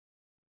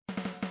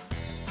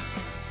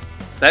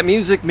That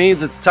music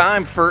means it's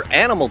time for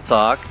Animal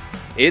Talk.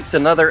 It's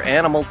another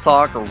Animal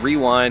Talk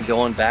rewind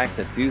going back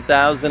to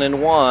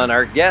 2001.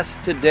 Our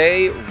guest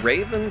today,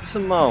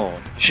 Raven-Symoné.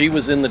 She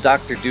was in the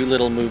Dr.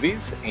 Dolittle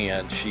movies,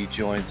 and she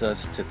joins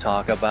us to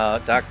talk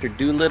about Dr.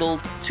 Dolittle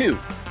 2.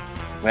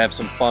 We have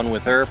some fun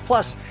with her.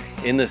 Plus,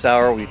 in this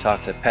hour, we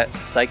talk to pet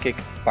psychic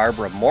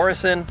Barbara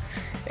Morrison,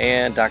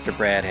 and Dr.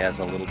 Brad has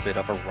a little bit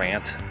of a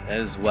rant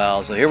as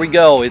well. So here we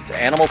go. It's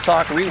Animal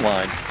Talk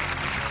Rewind.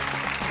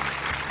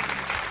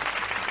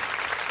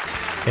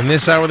 In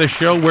this hour of the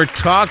show, we're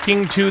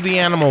talking to the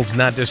animals,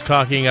 not just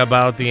talking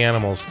about the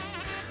animals.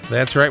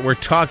 That's right, we're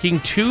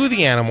talking to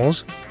the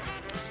animals.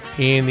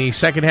 In the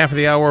second half of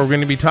the hour, we're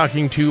going to be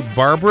talking to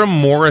Barbara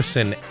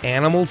Morrison,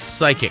 animal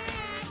psychic.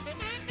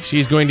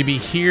 She's going to be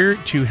here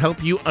to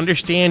help you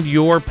understand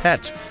your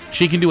pets.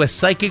 She can do a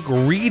psychic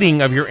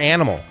reading of your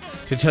animal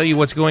to tell you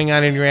what's going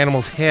on in your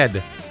animal's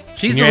head.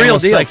 She's the real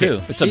deal, too.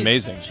 It's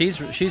amazing.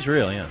 She's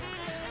real, yeah.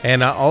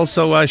 And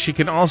also, she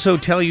can also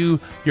tell you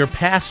your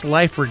past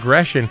life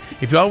regression.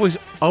 If you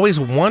always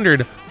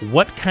wondered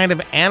what kind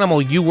of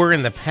animal you were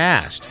in the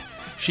past,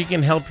 she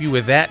can help you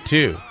with that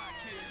too.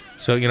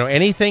 So,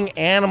 anything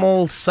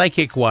animal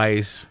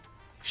psychic-wise,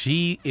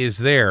 she is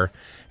there.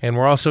 And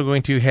we're also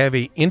going to have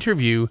an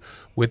interview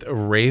with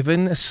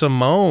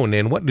Raven-Symoné.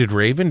 And what did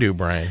Raven do,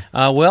 Brian?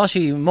 Well,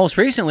 most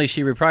recently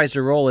she reprised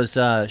her role as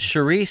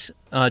Charisse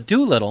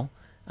Dolittle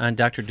on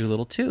Dr.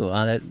 Dolittle 2.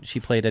 That she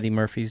played Eddie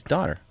Murphy's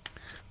daughter.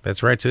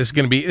 That's right. So this is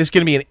going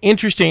to be an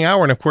interesting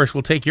hour, and of course,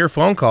 we'll take your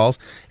phone calls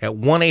at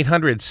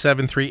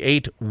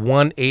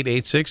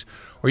 1-800-738-1886,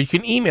 or you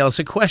can email us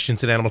at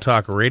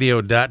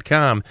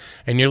questions@animaltalkradio.com.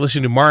 And you're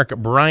listening to Mark,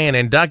 Brian,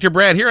 and Dr.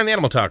 Brad here on the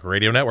Animal Talk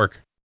Radio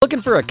Network.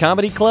 Looking for a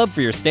comedy club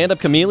for your stand-up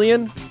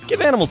comedian?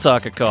 Give Animal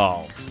Talk a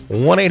call.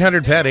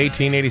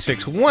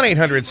 1-800-PET-1886,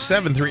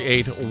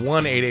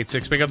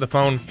 1-800-738-1886. Pick up the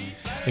phone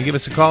and give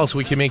us a call so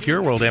we can make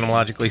your world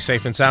animalogically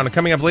safe and sound. And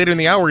coming up later in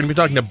the hour, we're going to be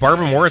talking to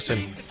Barbara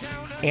Morrison,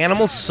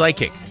 animal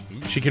psychic.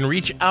 She can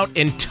reach out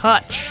and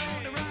touch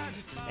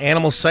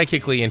animals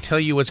psychically and tell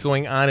you what's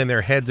going on in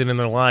their heads and in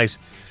their lives.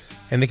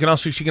 And she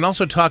can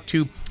also talk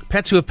to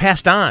pets who have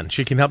passed on.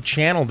 She can help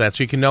channel that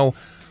so you can know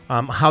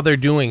how they're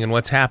doing and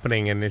what's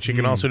happening. And she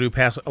can also do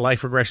past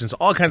life regressions,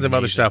 all kinds of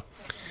other stuff.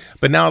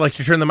 But now I'd like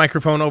to turn the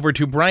microphone over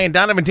to Brian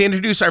Donovan to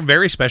introduce our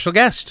very special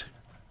guest.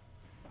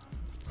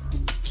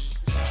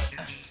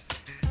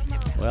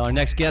 Well, our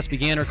next guest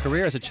began her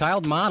career as a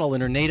child model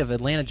in her native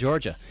Atlanta,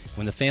 Georgia.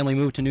 When the family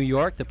moved to New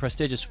York, the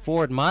prestigious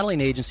Ford modeling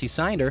agency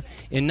signed her.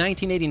 In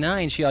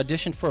 1989, she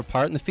auditioned for a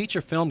part in the feature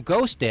film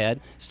Ghost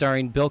Dad,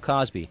 starring Bill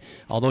Cosby.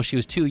 Although she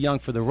was too young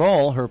for the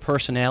role, her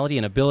personality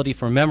and ability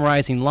for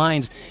memorizing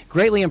lines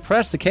greatly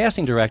impressed the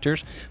casting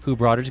directors, who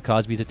brought her to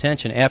Cosby's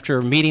attention.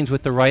 After meetings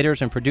with the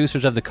writers and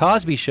producers of The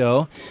Cosby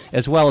Show,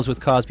 as well as with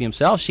Cosby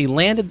himself, she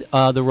landed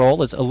the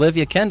role as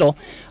Olivia Kendall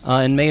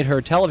and made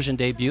her television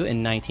debut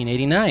in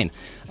 1989.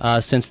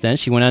 Since then,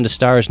 she went on to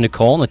star as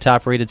Nicole in the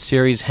top-rated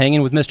series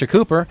Hanging with Mr.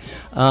 Cooper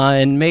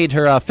and made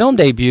her film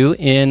debut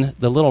in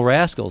The Little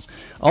Rascals.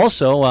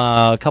 Also,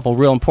 a couple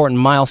real important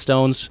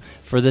milestones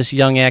for this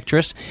young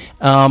actress.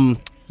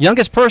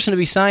 Youngest person to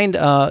be signed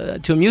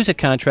to a music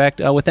contract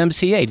with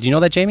MCA. Do you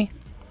know that, Jamie?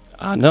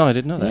 No, I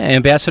didn't know that. Yeah,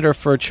 ambassador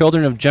for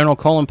children of General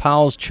Colin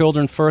Powell's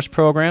Children First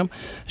program.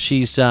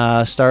 She's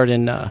starred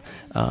in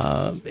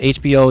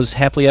HBO's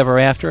Happily Ever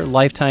After,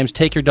 Lifetime's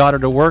Take Your Daughter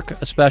to Work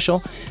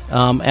special.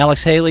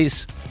 Alex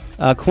Haley's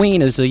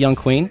Queen is a young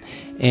queen,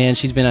 and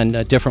she's been on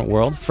A Different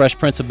World, Fresh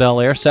Prince of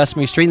Bel-Air,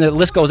 Sesame Street, and the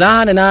list goes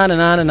on and on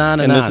and on and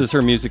on and on. And this is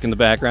her music in the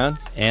background?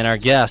 And our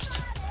guest,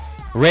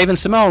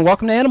 Raven-Symoné.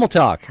 Welcome to Animal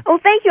Talk. Oh,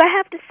 thank you. I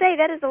have to say,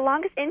 that is the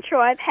longest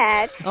intro I've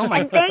had. Oh, my.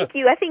 And thank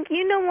you. I think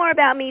you know more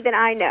about me than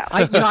I know.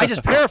 I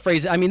just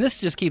paraphrase it. I mean, this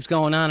just keeps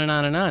going on and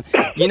on and on.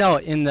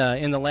 In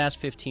the last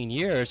 15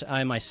 years,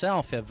 I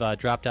myself have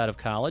dropped out of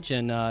college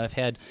and have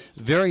had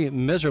very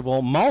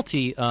miserable,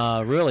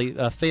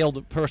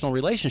 failed personal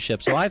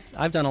relationships. So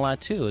I've done a lot,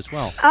 too, as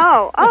well.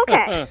 Oh,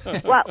 okay.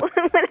 Well,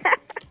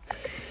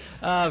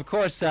 of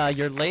course,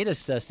 your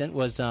latest stint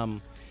was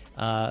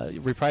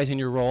reprising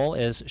your role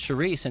as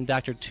Charisse in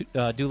Dr.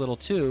 Dolittle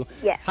 2.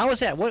 Yes. How was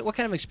that? What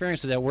kind of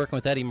experience was that working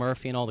with Eddie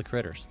Murphy and all the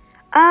critters?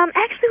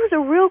 Actually, it was a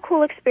real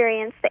cool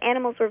experience. The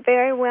animals were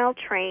very well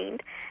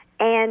trained,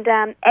 and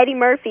Eddie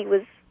Murphy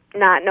was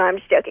not. No, I'm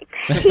just joking.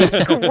 He's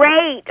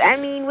great. I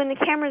mean, when the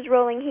camera's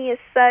rolling, he is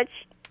such.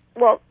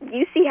 Well,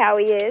 you see how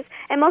he is,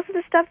 and most of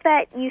the stuff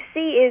that you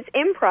see is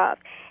improv.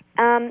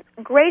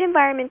 Great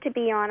environment to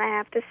be on, I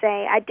have to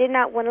say. I did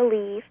not want to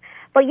leave.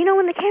 But,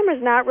 when the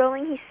camera's not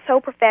rolling, he's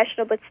so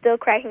professional but still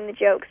cracking the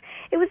jokes.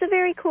 It was a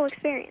very cool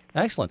experience.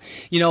 Excellent.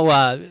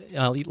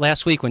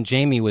 Last week when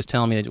Jamie was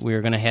telling me that we were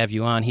going to have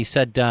you on, he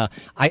said,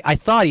 I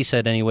thought he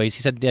said anyways,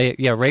 he said,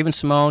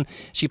 Raven-Symoné,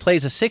 she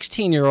plays a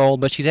 16-year-old,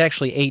 but she's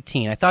actually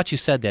 18. I thought you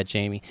said that,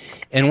 Jamie.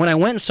 And when I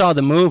went and saw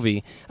the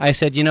movie, I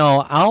said,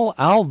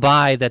 I'll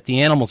buy that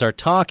the animals are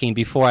talking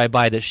before I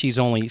buy that she's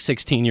only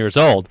 16 years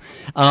old.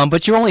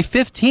 But you're only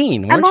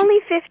 15, weren't I'm you? only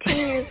 15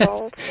 years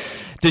old.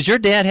 Does your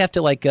dad have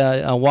to like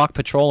walk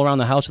patrol around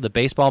the house with a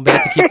baseball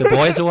bat to keep the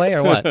boys away,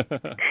 or what?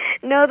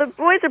 No, the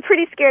boys are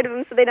pretty scared of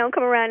him, so they don't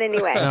come around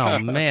anyway. Oh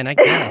man, I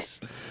guess.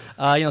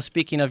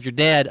 Speaking of your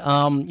dad,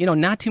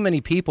 not too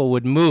many people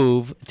would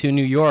move to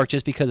New York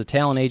just because a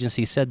talent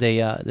agency said they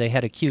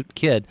had a cute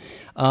kid.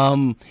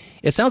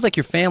 It sounds like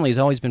your family has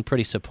always been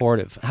pretty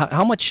supportive.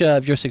 How much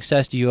of your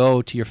success do you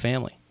owe to your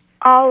family?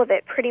 All of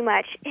it, pretty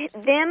much.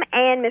 Them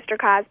and Mr.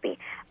 Cosby.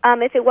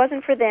 If it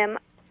wasn't for them,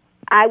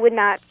 I would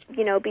not,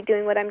 be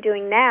doing what I'm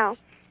doing now.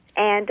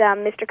 And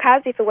Mr.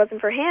 Cosby, if it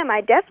wasn't for him,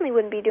 I definitely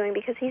wouldn't be doing,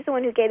 because he's the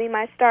one who gave me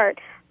my start.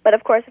 But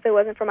of course, if it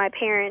wasn't for my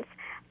parents,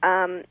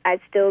 I'd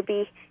still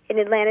be in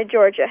Atlanta,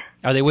 Georgia.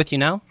 Are they with you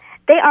now?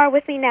 They are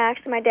with me now.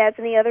 Actually, my dad's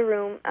in the other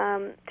room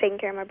taking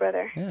care of my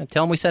brother. Yeah,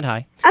 tell him we said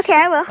hi. Okay,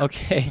 I will.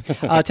 Okay.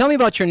 Tell me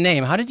about your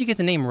name. How did you get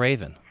the name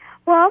Raven?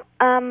 Well,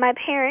 my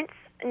parents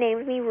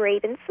named me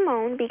Raven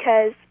Simone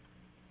because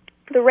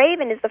the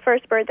raven is the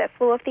first bird that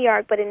flew off the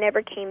ark, but it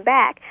never came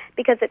back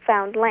because it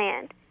found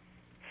land.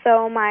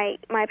 So my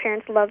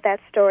parents loved that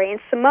story. And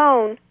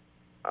Simone,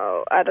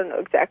 I don't know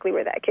exactly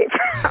where that came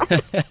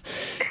from.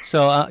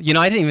 So, I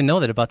didn't even know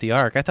that about the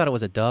ark. I thought it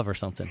was a dove or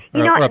something.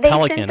 Or a they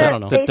pelican. I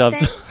don't know. They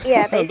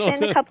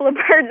sent a couple of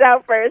birds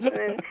out first, and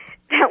then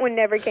that one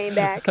never came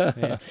back.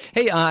 Yeah.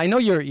 Hey, I know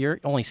you're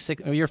only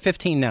you're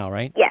 15 now,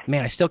 right? Yes.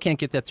 Man, I still can't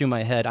get that through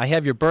my head. I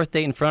have your birth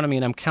date in front of me,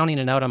 and I'm counting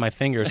it out on my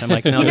fingers. I'm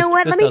like, no, you know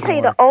what? this Let me tell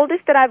you, work. the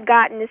oldest that I've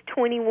gotten is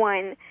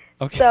 21.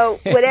 Okay. So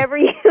whatever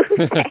you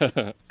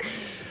say.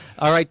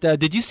 All right.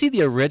 Did you see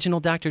the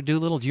original Dr.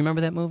 Dolittle? Do you remember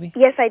that movie?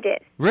 Yes, I did.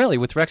 Really?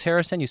 With Rex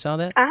Harrison? You saw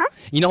that? Uh-huh.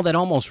 You know, that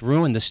almost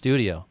ruined the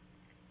studio.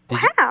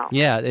 Wow.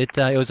 Yeah, it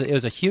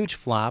was a huge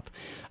flop.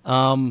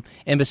 And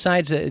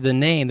besides the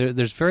name,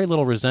 there's very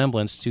little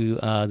resemblance to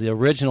the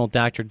original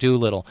Dr.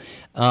 Dolittle.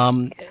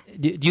 Do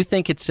you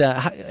think it's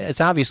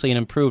obviously an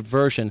improved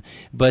version?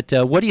 But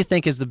what do you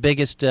think is the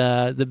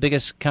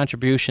biggest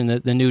contribution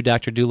that the new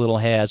Dr. Dolittle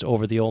has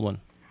over the old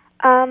one?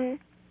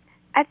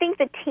 I think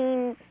the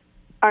teens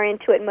are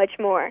into it much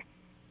more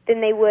than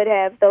they would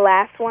have the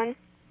last one.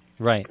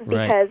 Right.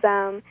 Because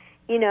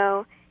you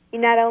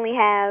not only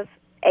have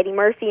Eddie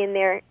Murphy in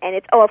there,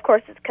 and of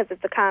course it's because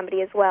it's a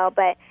comedy as well,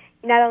 but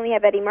you not only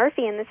have Eddie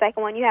Murphy in the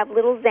second one, you have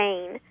Little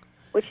Zane,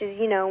 which is,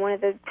 one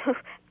of the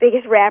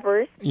biggest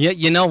rappers. Yeah,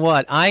 you know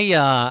what?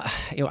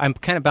 I'm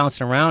kind of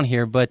bouncing around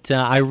here, but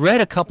I read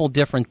a couple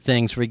different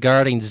things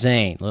regarding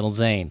Zane, Little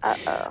Zane.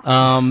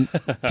 Uh-oh.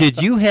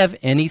 Did you have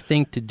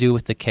anything to do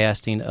with the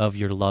casting of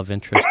your love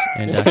interest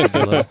in Dr.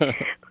 Dolittle?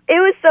 It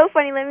was so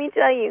funny, let me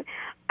tell you.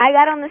 I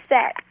got on the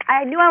set.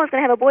 I knew I was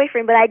going to have a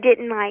boyfriend, but I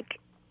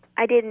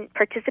didn't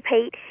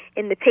participate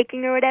in the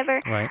picking or whatever.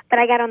 Right. But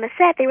I got on the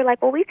set. They were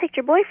like, well, we picked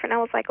your boyfriend. I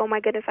was like, oh, my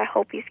goodness, I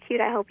hope he's cute.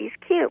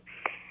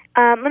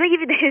 Let me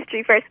give you the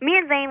history first. Me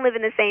and Zane live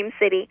in the same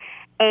city,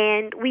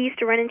 and we used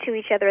to run into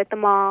each other at the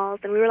malls,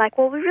 and we were like,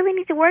 well, we really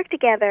need to work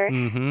together.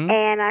 Mm-hmm.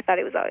 And I thought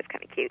it was always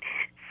kind of cute.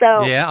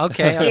 So, yeah,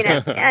 okay.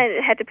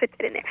 I had to put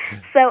that in there.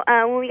 So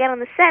when we got on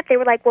the set, they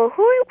were like, well,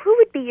 who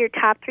would be your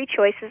top 3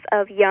 choices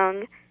of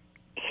young,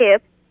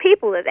 hip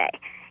people today?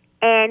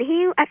 And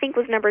he, I think,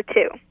 was number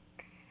 2.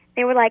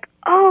 They were like,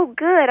 oh,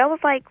 good. I was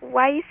like,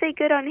 why you say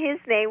good on his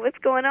name? What's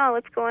going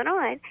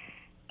on?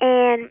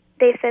 And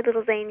they said,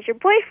 Little Zane's your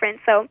boyfriend.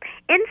 So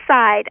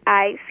inside,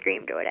 I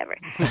screamed or whatever.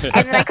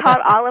 And then I called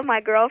all of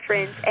my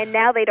girlfriends, and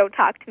now they don't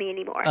talk to me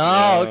anymore.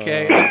 Oh,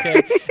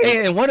 okay.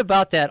 Hey, and what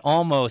about that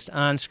almost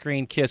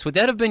on-screen kiss? Would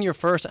that have been your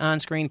first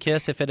on-screen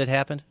kiss if it had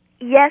happened?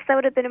 Yes, that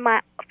would have been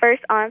my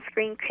first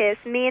on-screen kiss.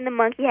 Me and the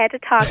monkey had to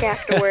talk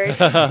afterwards.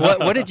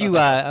 What did you?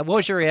 What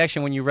was your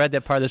reaction when you read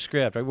that part of the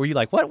script? Were you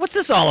like, "What's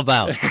this all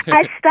about?"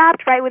 I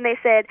stopped right when they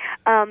said,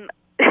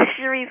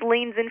 Cherise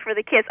leans in for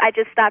the kiss. I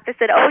just stopped and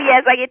said, "Oh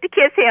yes, I get to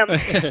kiss him."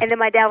 And then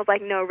my dad was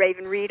like, "No,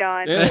 Raven, read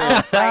on." I was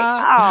like,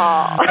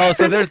 "Oh." Oh,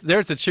 so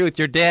there's the truth.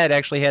 Your dad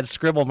actually had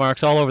scribble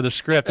marks all over the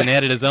script and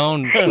added his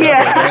own.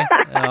 Yeah.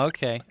 Oh,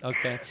 okay.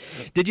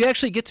 Did you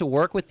actually get to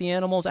work with the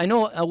animals? I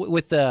know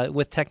with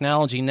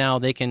technology now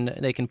they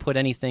can put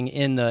anything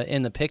in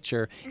the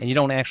picture and you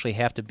don't actually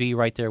have to be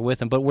right there with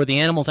them. But were the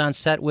animals on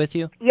set with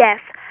you? Yes,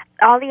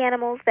 all the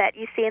animals that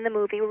you see in the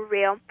movie were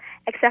real,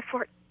 except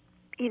for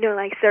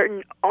like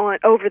certain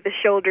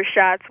over-the-shoulder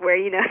shots where,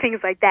 things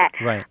like that.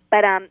 Right.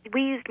 But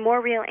we used more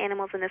real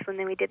animals in this one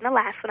than we did in the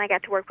last one. I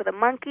got to work with a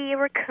monkey, a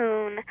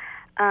raccoon,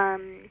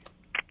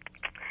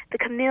 the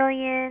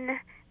chameleon,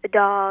 the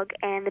dog,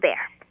 and the bear.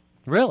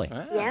 Really?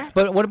 Yeah.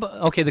 But what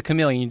about, the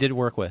chameleon you did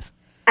work with?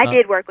 I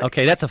did work with him.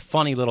 Okay, that's a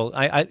funny little,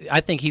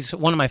 I think he's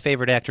one of my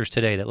favorite actors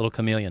today, that little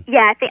chameleon.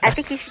 Yeah, I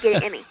think he should get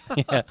an Emmy.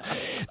 Yeah.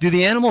 Do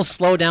the animals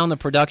slow down the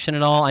production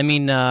at all? I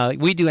mean,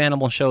 we do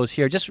animal shows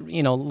here, just,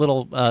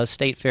 little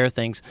state fair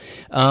things.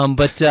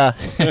 But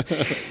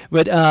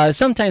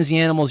sometimes the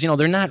animals,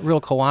 they're not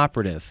real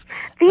cooperative.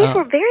 These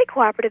were very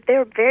cooperative. They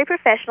were very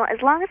professional.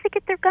 As long as they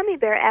get their gummy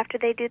bear after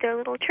they do their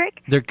little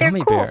trick, Their they're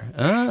gummy cool. bear.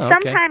 Oh,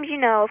 okay. Sometimes,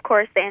 of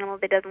course, the animal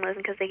that doesn't listen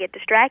because they get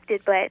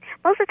distracted, but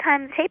most of the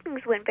time, the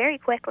tapings went very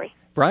quickly.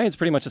 Brian's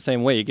pretty much the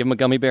same way. You give him a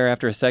gummy bear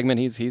after a segment,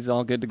 he's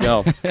all good to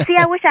go. See,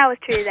 I wish I was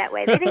treated that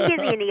way. They didn't give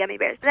me any gummy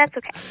bears, but that's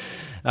okay.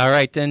 All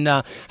right, and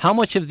how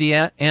much of the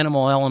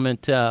animal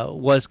element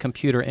was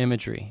computer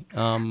imagery?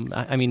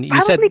 I mean,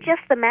 you said... Probably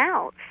just the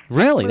mouths.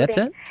 Really? That's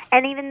moving. it?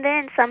 And even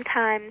then,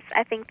 sometimes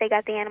I think they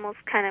got the animals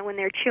kind of when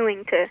they're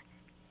chewing to,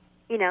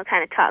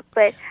 kind of talk.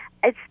 But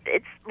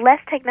it's less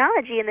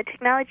technology, and the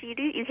technology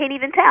you can't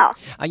even tell.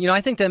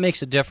 I think that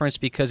makes a difference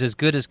because as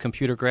good as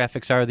computer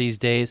graphics are these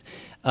days,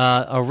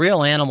 a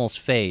real animal's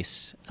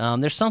face,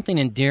 there's something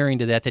endearing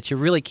to that you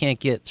really can't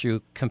get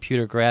through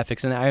computer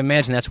graphics, and I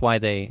imagine that's why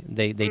they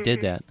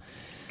did that.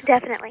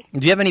 Definitely.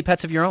 Do you have any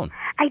pets of your own?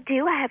 I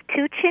do. I have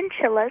 2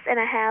 chinchillas, and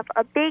I have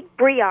a big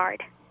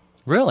Briard.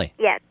 Really?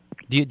 Yes.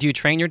 Do you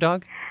train your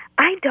dog?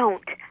 I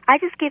don't. I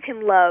just give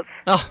him love.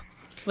 Oh.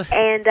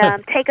 And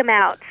take him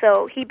out,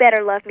 so he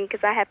better love me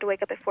because I have to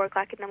wake up at 4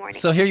 o'clock in the morning.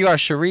 So here you are,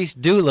 Charisse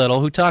Doolittle,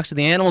 who talks to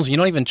the animals. You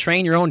don't even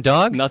train your own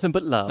dog? Nothing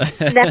but love.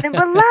 Nothing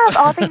but love.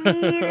 All they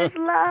need is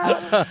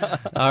love.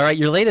 All right,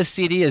 your latest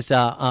CD is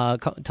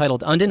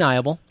titled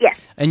Undeniable. Yes.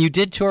 And you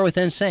did tour with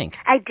NSYNC.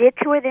 I did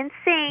tour with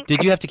NSYNC.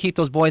 Did you have to keep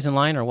those boys in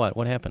line or what?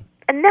 What happened?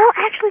 No,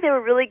 actually, they were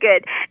really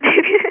good.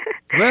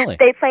 Really?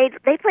 They play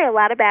a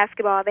lot of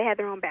basketball. They had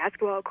their own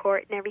basketball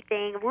court and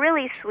everything.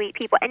 Really sweet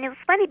people. And it was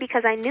funny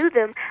because I knew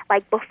them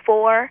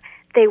before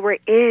they were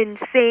in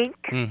sync.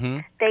 Mm-hmm.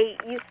 They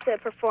used to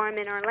perform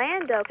in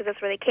Orlando because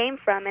that's where they came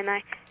from, and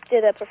I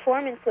did a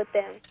performance with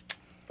them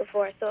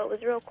before, so it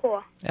was real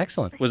cool.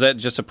 Excellent. Was that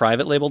just a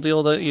private label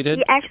deal that you did?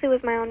 It actually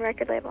was my own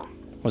record label.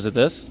 Was it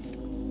this?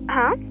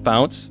 Huh?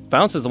 Bounce?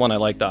 Bounce is the one I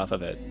liked off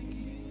of it.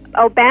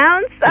 Oh,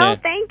 Bounce? Yeah. Oh,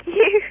 thank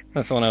you.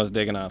 That's the one I was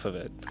digging off of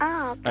it.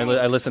 Oh,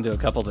 I listened to a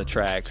couple of the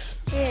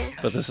tracks, yeah.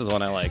 but this is the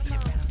one I liked.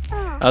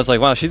 Oh. I was like,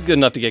 wow, she's good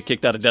enough to get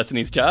kicked out of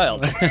Destiny's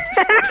Child.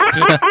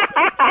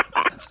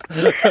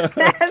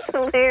 That's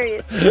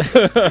hilarious.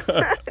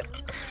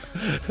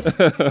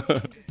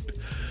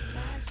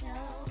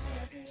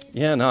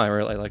 Yeah, no, I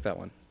really like that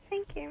one.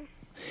 Thank you.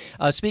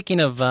 Speaking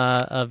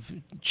of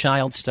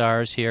child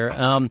stars here,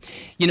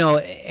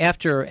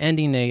 after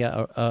ending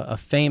a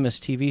famous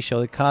TV show,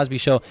 The Cosby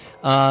Show,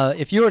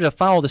 if you were to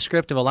follow the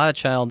script of a lot of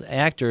child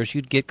actors,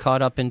 you'd get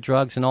caught up in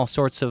drugs and all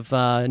sorts of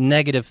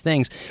negative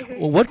things. Mm-hmm.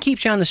 What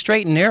keeps you on the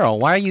straight and narrow?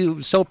 Why are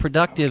you so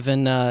productive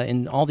in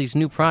all these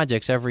new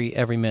projects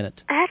every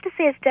minute? I have to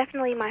say it's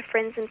definitely my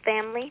friends and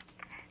family.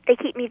 They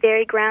keep me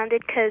very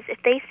grounded because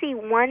if they see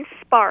one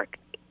spark,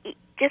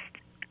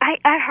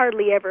 I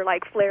hardly ever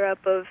flare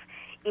up of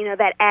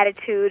that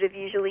attitude of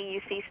usually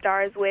you see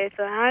stars with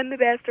I'm the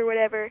best or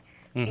whatever,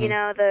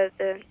 Mm-hmm.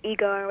 the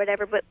ego or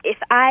whatever. But if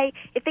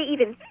they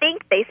even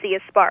think they see a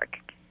spark,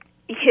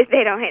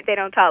 they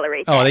don't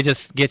tolerate that. Oh, they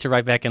just get you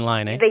right back in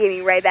line, eh? They get me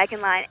right back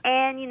in line.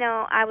 And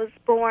I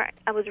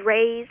was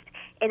raised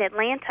in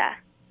Atlanta,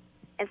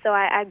 and so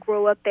I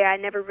grew up there. I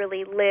never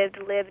really lived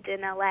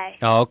in L.A.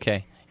 Oh,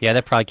 okay. Yeah,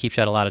 that probably keeps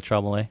you out of a lot of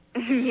trouble, eh?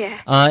 Yeah.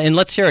 And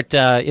let's hear it.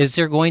 Is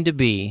there going to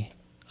be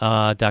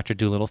Dr.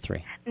 Dolittle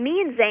 3?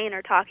 Me and Zane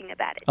are talking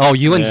about it. Oh,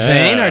 you and Yeah.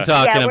 Zane are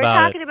talking yeah, we're about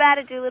talking it. about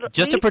it, Dolittle.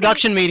 Just We a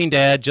production meeting,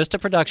 Dad. Just a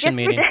production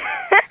think- meeting.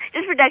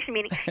 Just production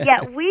meeting.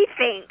 Yeah, we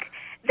think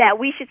that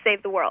we should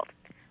save the world,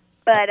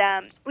 but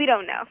we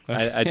don't know.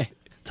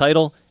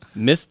 Title,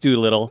 Miss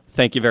Doolittle,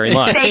 thank you very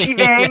much. Thank you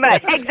very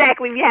much.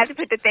 Exactly. We have to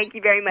put the thank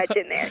you very much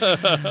in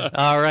there.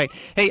 All right.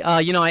 Hey,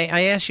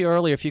 I asked you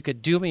earlier if you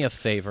could do me a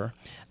favor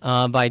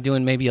by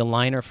doing maybe a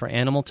liner for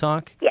Animal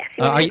Talk. Yes.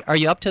 Are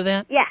you up to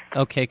that? Yeah.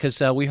 Okay, because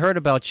we heard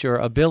about your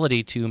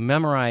ability to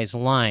memorize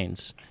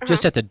lines.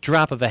 Just at the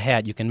drop of a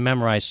hat, you can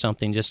memorize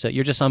something.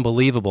 You're just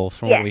unbelievable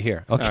from what Yes. we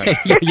hear. Okay.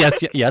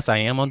 Yes, I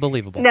am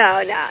unbelievable.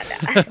 No.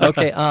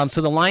 Okay. So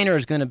the liner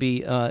is going to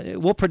be.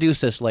 We'll produce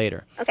this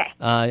later. Okay.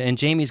 And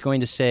Jamie's going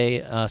to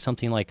say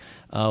something like,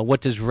 "What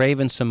does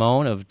Raven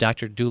Simone of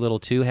Dr. Dolittle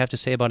 2 have to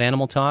say about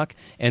Animal Talk?"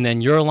 And then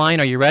your line.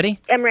 Are you ready?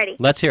 I'm ready.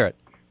 Let's hear it.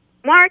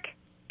 Mark,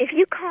 if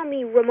you call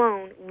me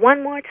Ramon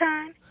one more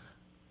time,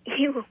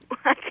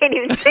 I can't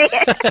even say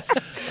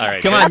it. All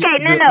right. Come on.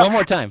 Okay, do it no. One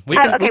more time. We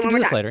can Okay, do one more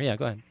this time. later. Yeah,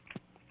 go ahead.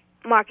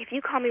 Mark, if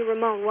you call me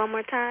Ramon one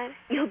more time,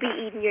 you'll be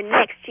eating your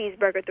next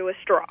cheeseburger through a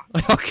straw.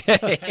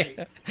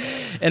 Okay.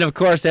 And of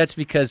course, that's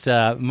because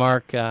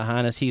Mark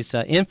Hannes, he's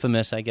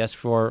infamous, I guess,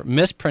 for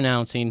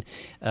mispronouncing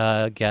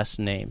guest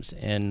names.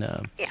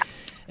 And Yeah.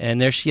 and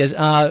there she is.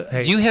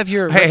 Do you have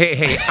your...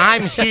 Hey,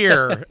 I'm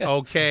here,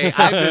 okay?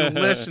 I've been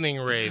listening,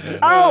 Raven.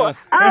 Oh,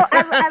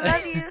 I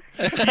love you.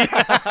 They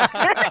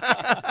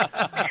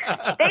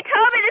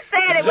told me to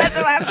say it. It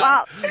wasn't my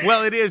fault.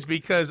 Well, it is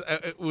because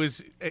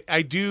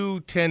I do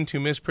tend to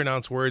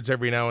mispronounce words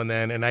every now and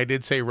then, and I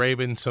did say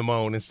Raven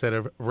Simone instead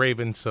of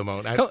Raven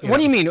Simone. What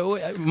do you mean?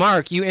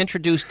 Mark, you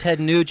introduced Ted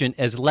Nugent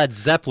as Led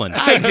Zeppelin.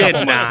 I did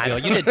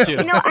not. You did too.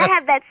 You know, I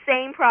have that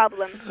same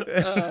problem.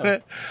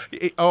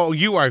 Oh,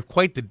 you are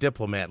quite the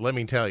diplomat, let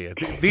me tell you.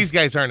 These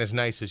guys aren't as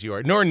nice as you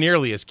are, nor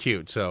nearly as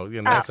cute, so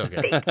that's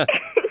okay.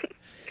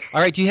 All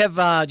right, do you have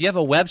a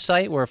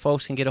website where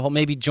folks can get a hold,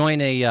 maybe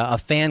join a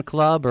fan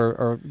club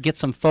or get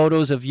some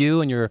photos of you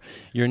and your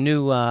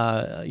new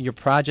your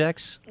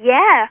projects?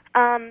 Yeah,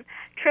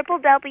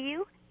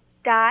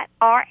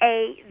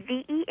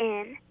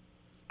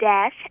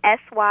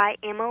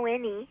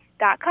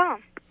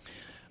 www.raven-symone.com.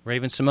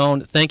 Raven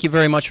Simone, thank you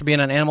very much for being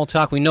on Animal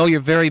Talk. We know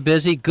you're very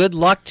busy. Good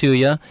luck to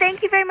you.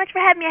 Thank you very much for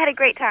having me. I had a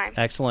great time.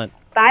 Excellent.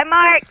 Bye,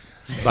 Mark.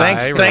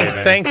 Thanks, Brian.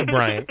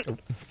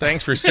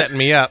 Thanks for setting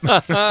me up.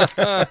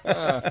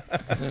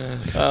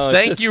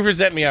 Thank you for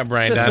setting me up,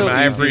 Brian. Just so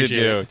I easy appreciate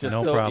to do. it. Just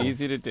No so problem.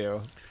 easy to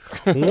do.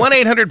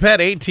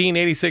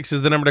 1-800-PET-1886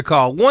 is the number to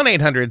call.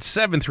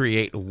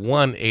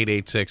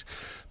 1-800-738-1886.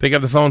 Pick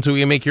up the phone so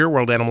we can make your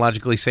world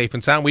etymologically safe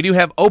and sound. We do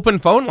have open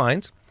phone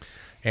lines,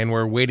 and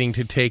we're waiting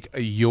to take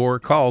your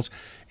calls.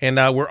 And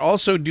we're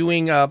also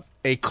doing a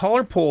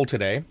caller poll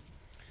today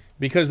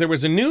because there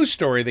was a news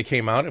story that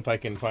came out, if I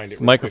can find it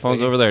real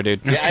Microphone's quickly. over there,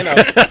 dude. Yeah, I know.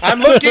 I'm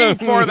looking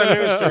for the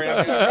news story.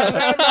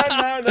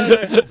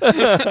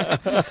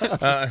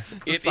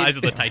 The size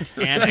of the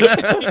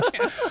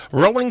Titanic.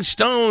 Rolling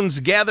Stones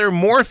gather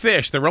more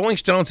fish. The Rolling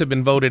Stones have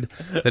been voted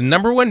the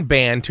 #1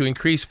 band to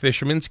increase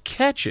fishermen's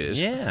catches.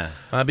 Yeah.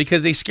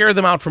 Because they scare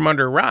them out from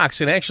under rocks.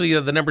 And actually,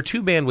 the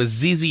 #2 band was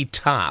ZZ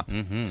Top.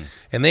 Mm-hmm.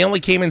 And they only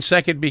came in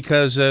second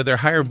because their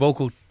higher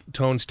vocal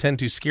tones tend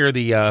to scare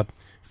the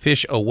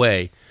fish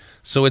away.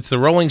 So it's the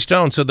Rolling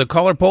Stones. So the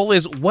caller poll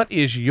is, what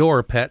is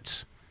your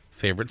pet's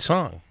favorite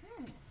song?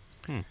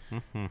 And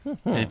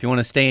if you want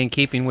to stay in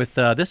keeping with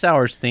this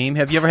hour's theme,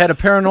 have you ever had a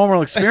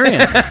paranormal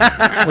experience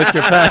with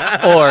your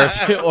pet? Or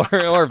if you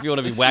want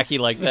to be wacky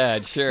like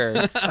that,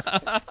 sure.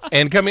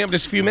 And coming up in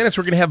just a few minutes,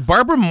 we're going to have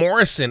Barbara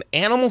Morrison,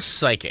 animal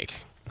psychic,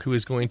 who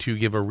is going to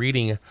give a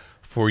reading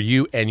for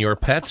you and your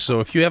pets.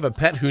 So if you have a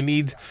pet who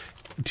needs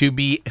to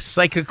be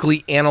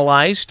psychically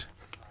analyzed,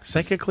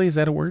 psychically, is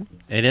that a word?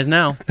 It is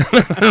now.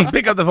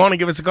 Pick up the phone and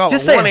give us a call.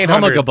 Just say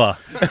Humagaba.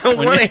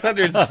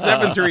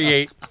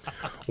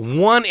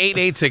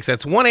 1-800-738-1886.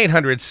 That's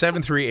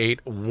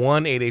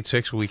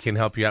 1-800-738-1886. We can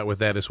help you out with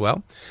that as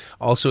well.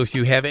 Also, if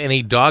you have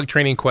any dog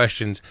training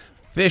questions,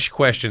 fish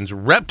questions,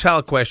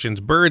 reptile questions,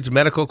 birds,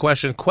 medical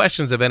questions,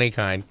 questions of any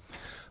kind,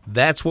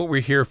 that's what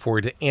we're here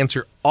for, to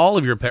answer all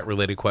of your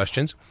pet-related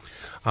questions.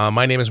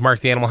 My name is Mark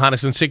the Animal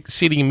Hottison.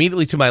 Seating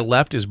immediately to my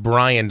left is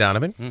Brian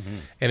Donovan,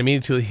 and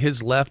immediately to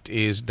his left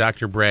is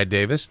Dr. Brad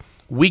Davis.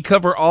 We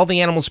cover all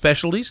the animal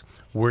specialties.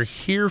 We're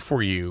here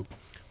for you.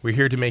 We're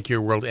here to make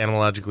your world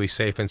animalogically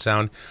safe and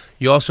sound.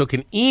 You also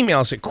can email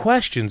us at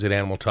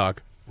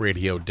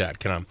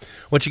questions@animaltalkradio.com.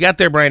 What you got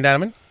there, Brian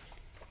Donovan?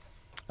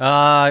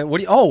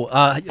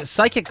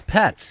 Psychic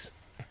pets.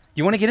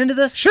 You want to get into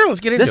this? Sure,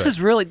 let's get into it.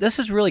 This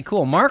is really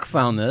cool. Mark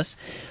found this.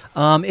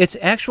 It's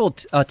actual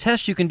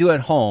test you can do at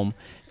home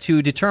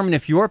to determine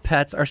if your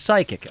pets are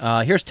psychic.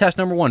 Here's test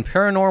number 1,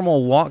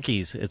 paranormal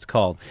walkies, it's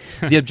called.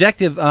 The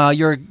objective,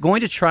 you're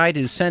going to try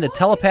to send a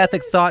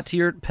telepathic thought to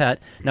your pet.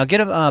 Now get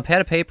a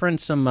pad of paper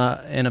and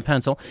and a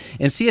pencil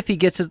and see if he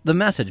gets the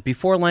message.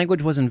 Before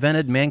language was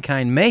invented,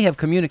 mankind may have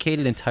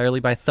communicated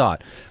entirely by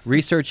thought.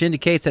 Research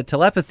indicates that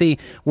telepathy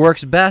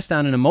works best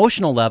on an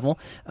emotional level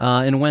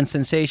and when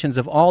sensations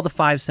of all the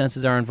 5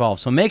 senses are involved.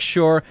 So make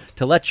sure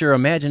to let your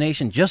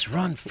imagination just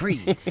run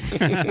free.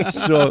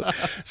 So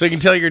you can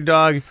tell your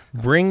dog,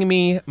 bring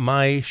me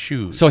my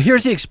shoes. So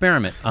here's the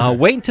experiment.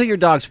 Wait until your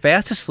dog's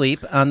fast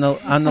asleep on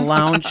the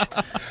lounge.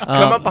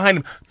 Come up behind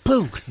him.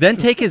 Boom. Then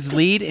take his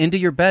lead into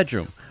your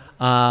bedroom.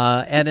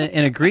 At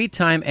an agreed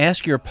time,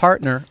 ask your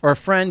partner or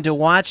friend to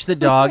watch the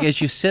dog as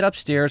you sit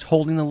upstairs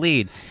holding the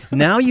lead.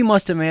 Now you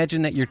must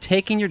imagine that you're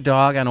taking your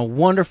dog on a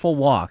wonderful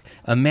walk.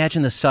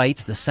 Imagine the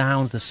sights, the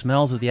sounds, the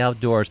smells of the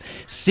outdoors.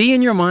 See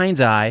in your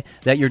mind's eye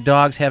that your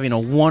dog's having a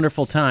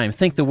wonderful time.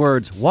 Think the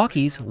words,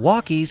 walkies,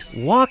 walkies,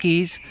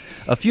 walkies.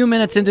 A few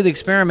minutes into the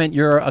experiment,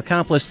 your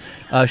accomplice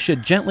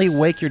should gently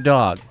wake your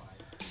dog.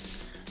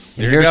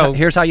 There you go.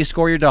 Here's how you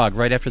score your dog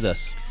right after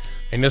this.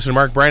 And this is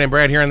Mark, Brian, and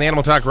Brad here on the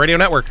Animal Talk Radio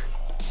Network.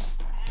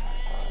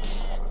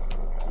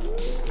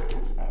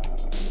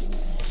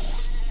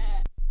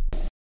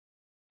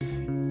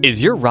 Is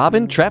your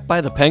robin trapped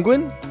by the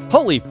penguin?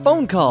 Holy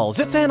phone calls,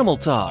 it's Animal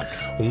Talk.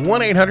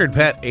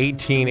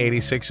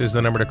 1-800-PET-1886 is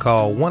the number to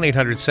call.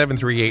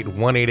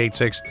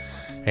 1-800-738-1886.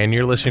 And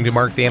you're listening to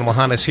Mark the Animal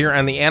Honest here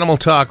on the Animal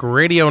Talk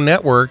Radio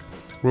Network,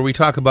 where we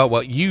talk about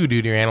what you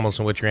do to your animals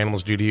and what your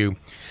animals do to you.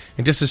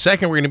 In just a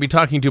second, we're going to be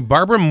talking to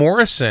Barbara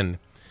Morrison,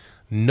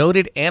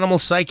 noted animal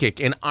psychic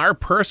and our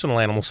personal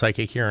animal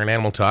psychic here on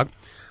Animal Talk.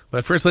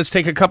 But first, let's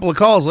take a couple of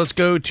calls. Let's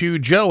go to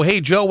Joe. Hey,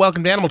 Joe,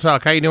 welcome to Animal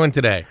Talk. How you doing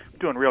today?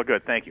 Doing real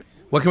good, thank you.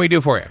 What can we do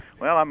for you?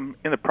 Well, I'm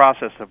in the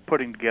process of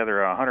putting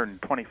together a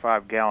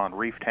 125-gallon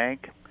reef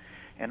tank,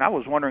 and I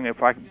was wondering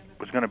if I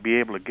was going to be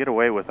able to get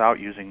away without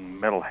using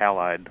metal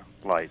halide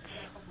lights.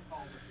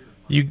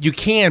 You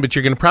can, but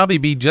you're going to probably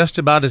be just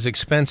about as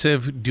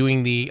expensive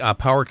doing the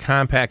power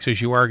compacts as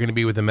you are going to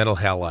be with the metal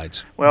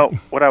halides. Well,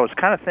 what I was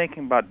kind of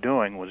thinking about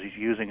doing was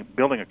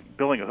building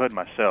a hood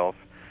myself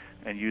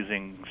and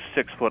using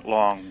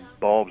 6-foot-long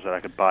bulbs that I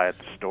could buy at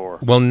the store.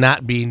 Will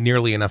not be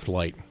nearly enough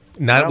light.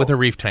 Not with a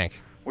reef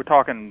tank. We're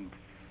talking,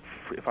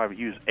 if I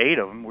use 8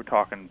 of them, we're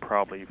talking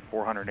probably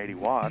 480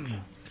 watts.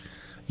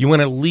 You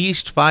want at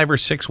least 5 or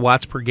 6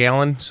 watts per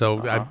gallon.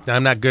 So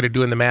I'm not good at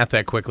doing the math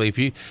that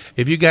quickly.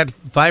 If you got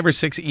 5 or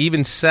 6,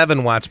 even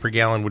 7 watts per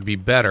gallon would be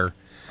better.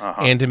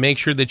 And to make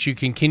sure that you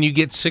can you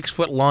get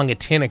 6-foot-long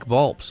actinic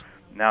bulbs?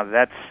 Now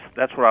that's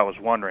what I was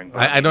wondering.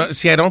 I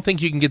don't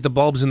think you can get the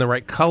bulbs in the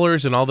right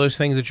colors and all those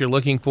things that you're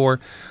looking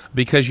for,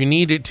 because you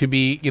need it to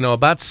be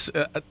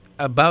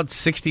about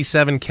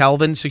 67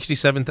 Kelvin,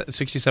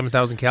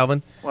 67,000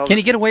 Kelvin. Well, can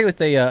you get away with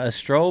a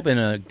strobe and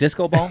a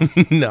disco ball?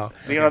 No.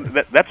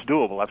 That's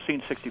doable. I've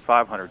seen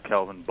 6,500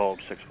 Kelvin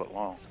bulbs 6 foot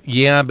long.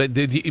 Yeah, but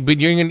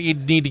you're going to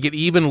need to get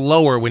even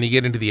lower when you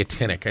get into the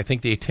actinic. I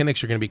think the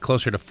actinics are going to be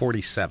closer to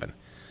 47.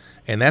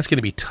 And that's going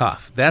to be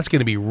tough. That's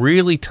going to be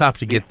really tough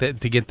to get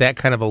that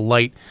kind of a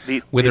light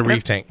with a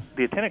reef tank.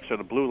 The actinics are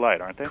the blue light,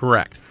 aren't they?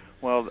 Correct.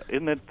 Well,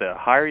 isn't it the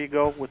higher you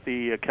go with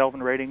the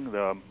Kelvin rating,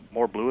 the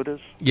more blue it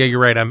is? Yeah, you're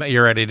right.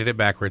 You're right. I did it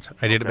backwards.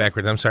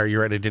 I'm sorry.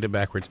 You're right. I did it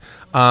backwards.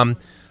 And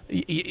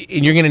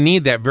you're going to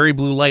need that very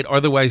blue light.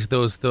 Otherwise,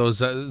 those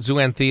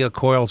zoanthia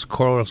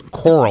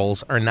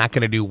corals are not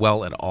going to do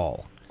well at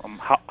all.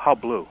 How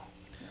blue?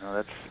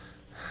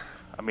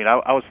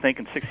 I was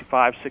thinking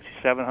 6,500,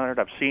 6,700.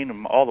 I've seen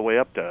them all the way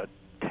up to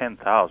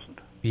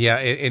 10,000. Yeah,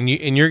 and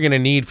you're going to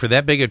need, for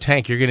that big a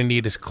tank, you're going to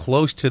need as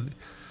close to.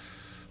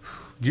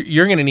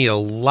 You're going to need a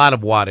lot of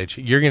wattage.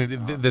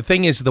 The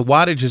thing is, the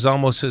wattage is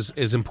almost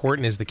as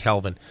important as the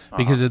Kelvin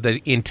because of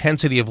the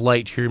intensity of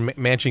light you're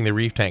matching the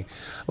reef tank.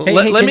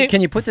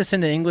 Can you put this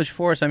into English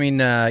for us? I mean,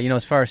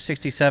 as far as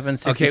 67,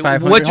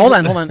 6,500. Hold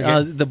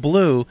on. The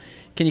blue.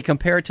 Can you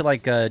compare it to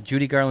like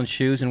Judy Garland's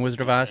shoes in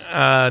Wizard of Oz?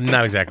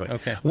 Not exactly.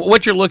 Okay.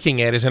 What you're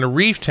looking at is in a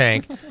reef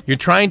tank, you're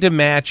trying to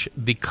match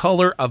the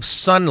color of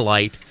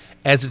sunlight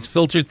as it's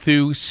filtered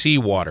through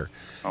seawater.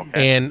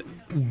 Okay. And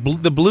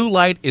the blue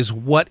light is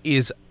what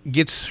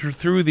gets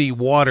through the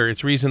water.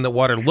 It's the reason the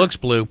water looks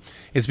blue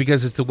is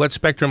because it's the what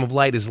spectrum of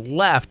light is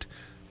left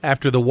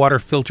after the water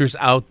filters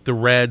out the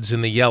reds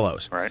and the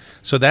yellows. Right.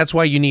 So that's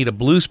why you need a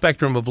blue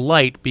spectrum of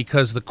light,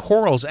 because the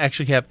corals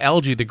actually have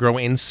algae that grow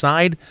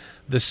inside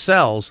the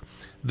cells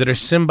that are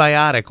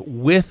symbiotic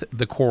with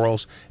the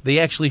corals. They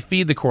actually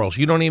feed the corals.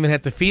 You don't even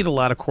have to feed a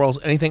lot of corals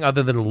anything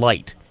other than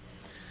light.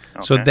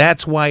 Okay. So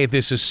that's why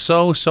this is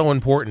so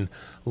important.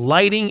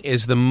 Lighting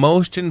is the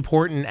most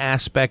important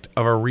aspect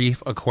of a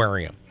reef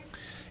aquarium.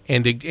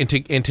 And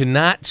to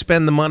not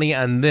spend the money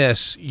on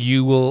this,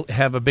 you will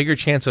have a bigger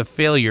chance of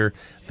failure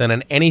than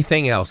on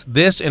anything else.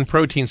 This and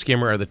protein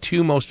skimmer are the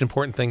two most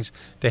important things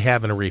to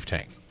have in a reef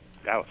tank.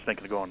 I was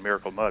thinking of going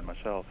Miracle Mud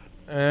myself.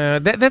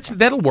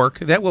 That'll work.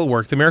 That will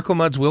work. The Miracle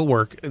Muds will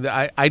work.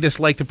 I just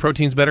like the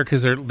proteins better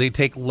because they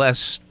take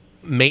less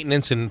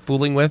maintenance and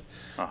fooling with.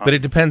 But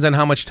it depends on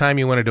how much time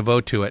you want to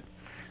devote to it.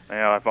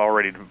 Yeah, I've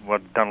already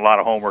done a lot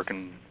of homework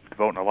and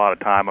devoting a lot of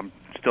time. I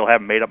still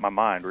haven't made up my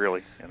mind,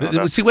 really.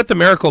 See, what the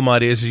Miracle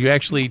Mud is you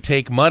actually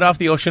take mud off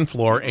the ocean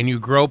floor and you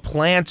grow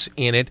plants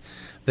in it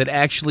that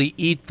actually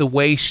eat the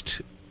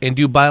waste and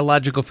do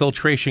biological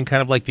filtration,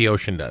 kind of like the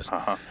ocean does.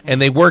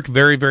 And they work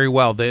very, very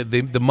well.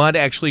 The mud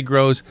actually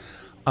grows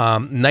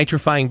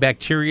nitrifying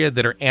bacteria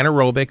that are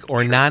anaerobic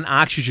or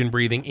non-oxygen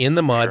breathing in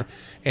the mud,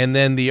 and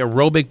then the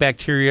aerobic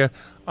bacteria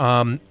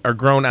are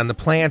grown on the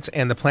plants,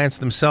 and the plants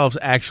themselves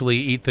actually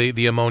eat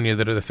the ammonia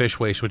that are the fish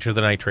waste, which are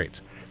the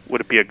nitrates.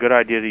 Would it be a good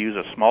idea to use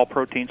a small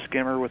protein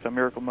skimmer with a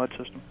Miracle Mud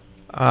system?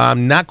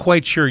 I'm not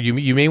quite sure.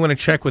 You may want to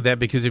check with that,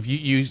 because if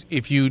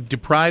you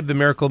deprive the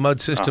Miracle Mud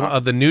system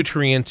of the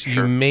nutrients,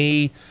 you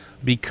may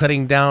be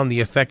cutting down the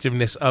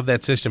effectiveness of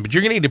that system. But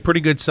you're going to need a pretty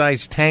good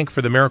sized tank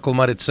for the Miracle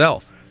Mud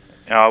itself.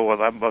 I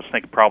was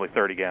thinking probably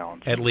 30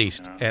 gallons. At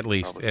least.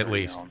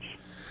 Gallons.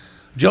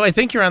 Joe, I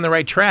think you're on the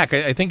right track.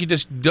 I think you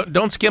just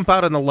don't skimp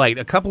out on the light.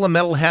 A couple of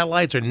metal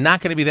halides are not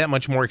going to be that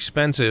much more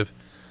expensive,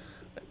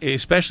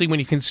 especially when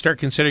you can start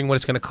considering what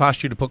it's going to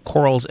cost you to put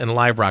corals and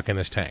live rock in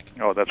this tank.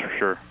 Oh, that's for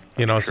sure.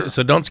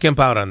 So don't skimp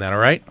out on that, all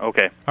right?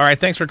 Okay. All right,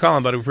 thanks for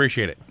calling, buddy. We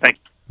appreciate it. Thanks.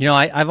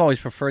 I've always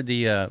preferred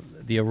the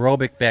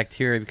aerobic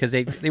bacteria because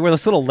they were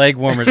those little leg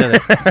warmers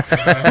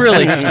that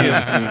really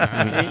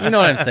cute. You know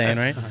what I'm saying,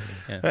 right?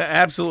 Yeah.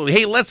 Absolutely.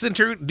 Hey, let's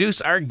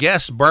introduce our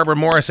guest, Barbara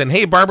Morrison.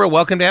 Hey, Barbara,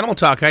 welcome to Animal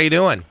Talk. How you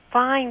doing?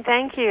 Fine,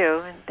 thank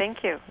you.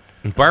 Thank you.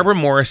 Barbara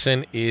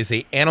Morrison is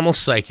an animal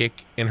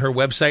psychic, and her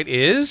website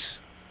is?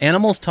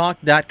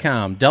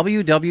 Animalstalk.com.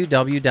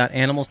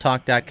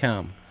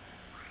 www.animalstalk.com.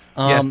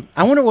 Yes.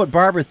 I wonder what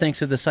Barbara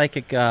thinks of the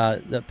psychic,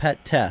 the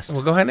pet test.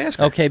 Well, go ahead and ask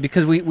her. Okay,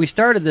 because we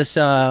started this.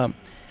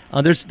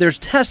 There's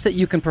tests that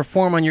you can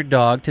perform on your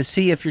dog to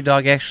see if your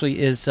dog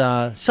actually is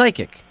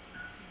psychic.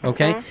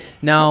 Okay.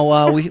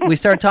 Now we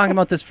started talking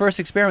about this first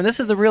experiment. This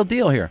is the real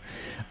deal here.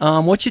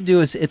 What you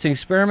do is it's an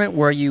experiment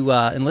where you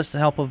enlist the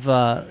help of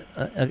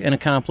an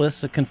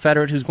accomplice, a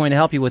confederate who's going to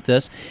help you with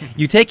this.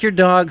 You take your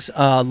dog's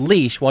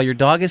leash while your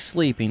dog is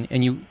sleeping,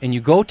 and you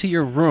go to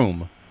your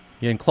room.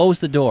 You close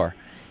the door,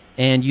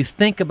 and you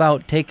think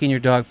about taking your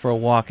dog for a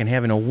walk and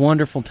having a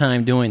wonderful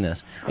time doing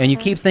this. And you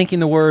keep thinking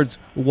the words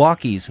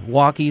walkies,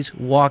 walkies,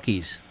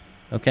 walkies.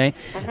 Okay?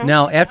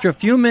 Now, after a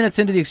few minutes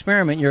into the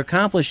experiment, your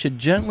accomplice should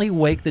gently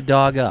wake the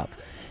dog up.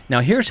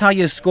 Now, here's how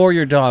you score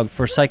your dog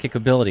for psychic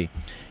ability.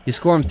 You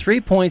score him 3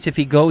 points if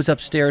he goes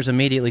upstairs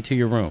immediately to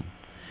your room,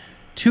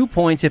 2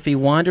 points if he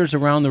wanders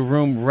around the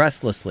room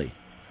restlessly,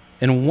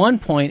 and 1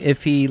 point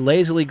if he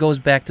lazily goes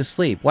back to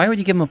sleep. Why would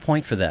you give him a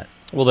point for that?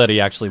 Well, that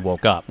he actually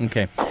woke up.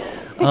 Okay.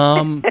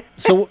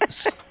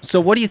 So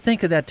what do you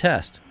think of that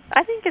test?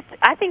 I think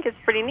it's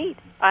pretty neat.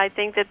 I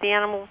think that the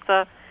animals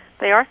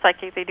they are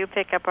psychic. They do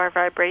pick up our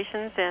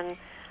vibrations, and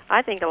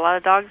I think a lot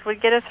of dogs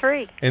would get a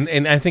 3.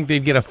 And I think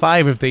they'd get a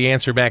 5 if they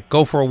answer back,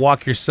 go for a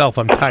walk yourself,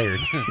 I'm tired.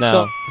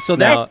 So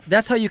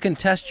that's how you can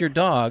test your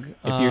dog.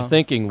 If you're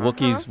thinking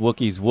Wookiees,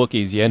 Wookiees,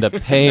 Wookiees, you end up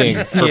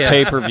paying for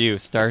pay-per-view.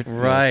 Start.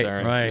 Right,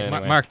 Sorry. right.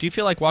 Anyway. Mark, do you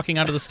feel like walking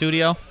out of the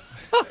studio?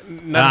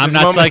 Not I'm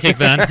not psychic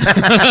then. All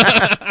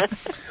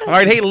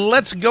right, hey,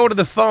 let's go to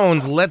the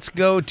phones. Let's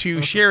go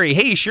to Sherry.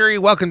 Hey, Sherry,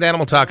 welcome to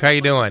Animal Talk. How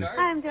you doing?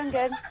 Hi, I'm doing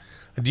good.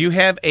 Do you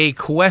have a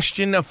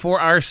question for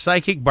our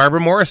psychic, Barbara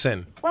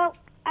Morrison? Well,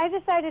 I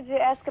decided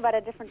to ask about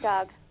a different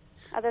dog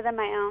other than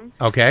my own.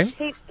 Okay.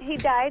 He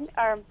died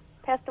or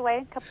passed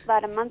away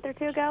about a month or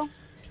two ago,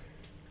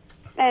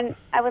 and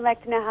I would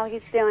like to know how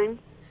he's doing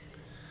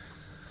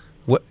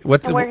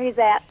What's and where he's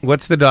at.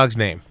 What's the dog's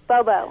name?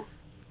 Bobo.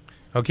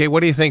 Okay,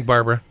 what do you think,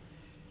 Barbara?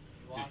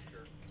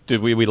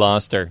 Dude, we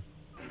lost her.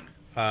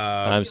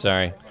 I'm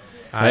sorry.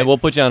 We'll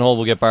put you on hold.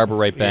 We'll get Barbara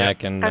right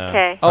back. And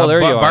Okay. Oh,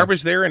 there you are.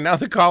 Barbara's there, and now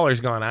the caller's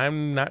gone.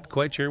 I'm not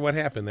quite sure what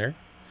happened there.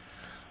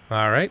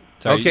 All right.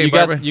 Sorry, Okay, you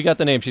Barbara. you got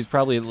the name. She's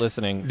probably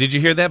listening. Did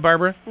you hear that,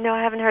 Barbara? No,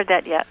 I haven't heard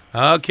that yet.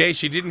 Okay,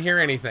 she didn't hear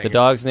anything. The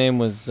dog's name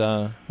was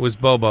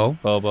Bobo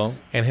Bobo.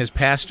 and has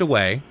passed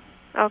away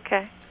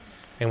Okay.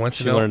 and wants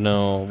She to wanted to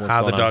know know what's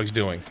how the going on. dog's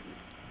doing.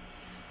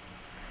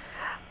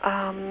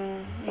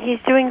 He's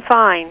doing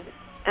fine.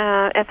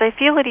 As I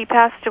feel that he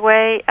passed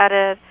away at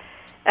a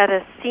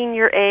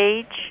senior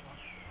age,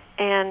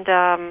 and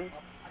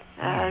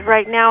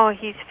right now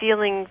he's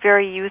feeling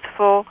very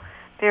youthful,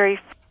 very.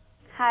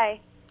 Hi.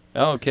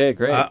 Oh, okay,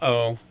 great.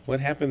 Uh-oh. What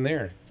happened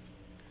there?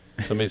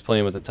 Somebody's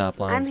playing with the top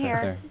lines I'm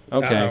back here. there.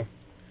 Okay. Uh-oh.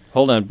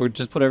 Hold on. We'll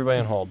just put everybody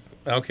on hold.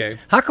 Okay.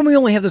 How come we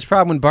only have this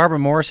problem when Barbara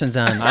Morrison's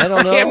on? I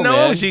don't know,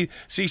 man.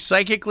 She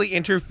psychically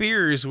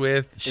interferes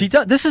with... She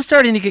does. This is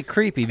starting to get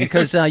creepy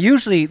because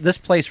usually this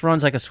place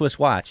runs like a Swiss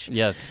watch.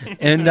 Yes.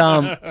 And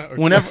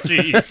whenever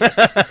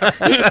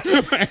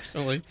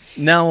Actually.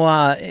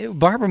 now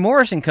Barbara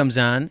Morrison comes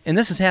on, and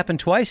this has happened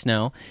twice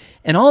now,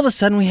 and all of a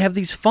sudden we have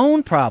these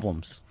phone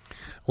problems.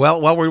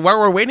 Well, while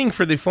we're waiting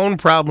for the phone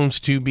problems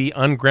to be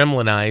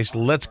ungremlinized,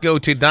 let's go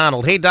to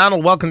Donald. Hey,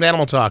 Donald, welcome to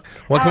Animal Talk.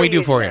 What can we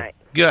do for you?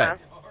 Good.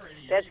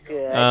 That's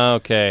good.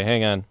 Okay,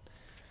 hang on.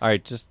 All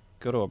right, just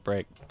go to a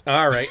break.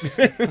 All right.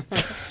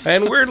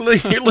 And you're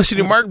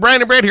listening to Mark,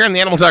 Brian, and Brad here on the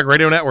Animal Talk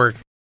Radio Network.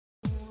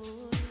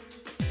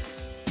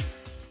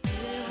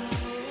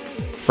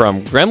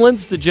 From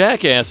gremlins to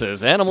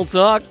jackasses, Animal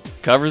Talk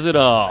covers it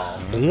all.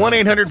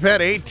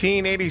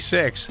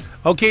 1-800-PET-1886.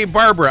 Okay,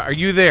 Barbara, are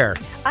you there?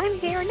 I'm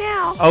here now.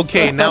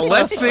 Okay, now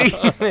let's see.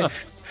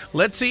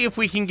 Let's see if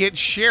we can get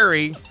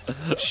Sherry.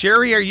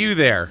 Sherry, are you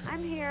there?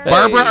 I'm here.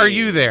 Barbara, are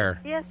you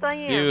there? Yes, I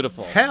am.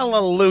 Beautiful.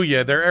 Hallelujah.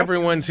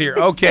 Everyone's here.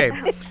 Okay.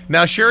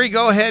 Now, Sherry,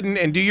 go ahead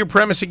and do your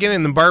premise again,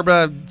 and then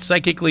Barbara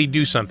psychically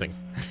do something.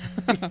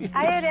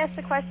 I had asked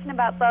a question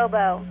about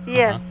Bobo,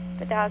 Yes.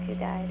 the dog who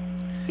died.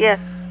 Yes.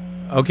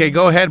 Okay,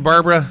 go ahead,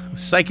 Barbara.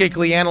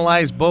 Psychically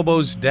analyze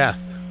Bobo's death.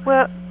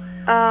 Well,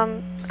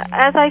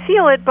 as I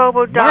feel it,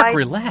 Bobo died. Mark,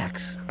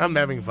 relax. I'm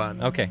having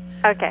fun. Okay.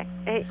 Okay.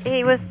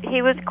 He was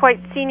quite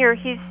senior.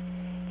 He's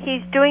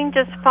doing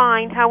just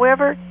fine.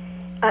 However,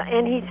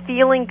 and he's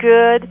feeling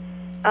good.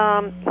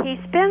 He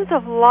spends a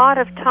lot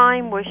of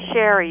time with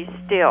Sherry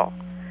still.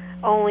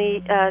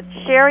 Only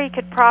Sherry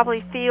could probably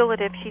feel it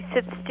if she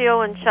sits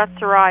still and shuts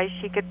her eyes.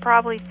 She could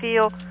probably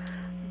feel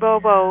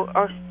Bobo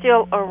are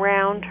still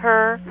around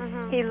her.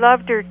 Mm-hmm. He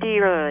loved her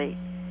dearly,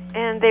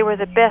 and they were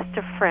the best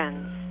of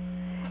friends.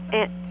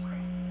 And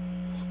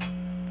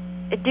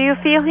do you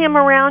feel him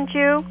around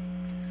you?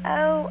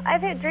 Oh,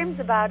 I've had dreams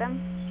about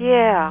him.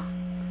 Yeah.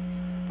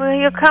 Well,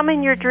 he'll come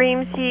in your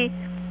dreams. He.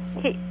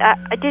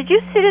 Did you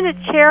sit in a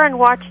chair and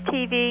watch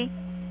TV?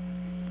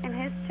 In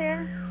his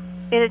chair?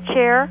 In a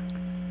chair?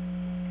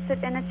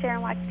 Sit in a chair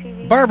and watch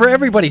TV. Barbara,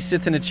 everybody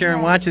sits in a chair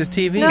and watches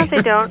TV. No,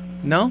 they don't.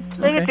 No?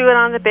 They Okay. could do it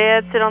on the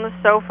bed, sit on the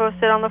sofa,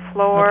 sit on the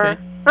floor.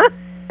 Okay.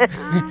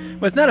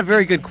 Well, it's not a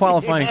very good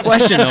qualifying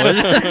question, though,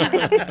 is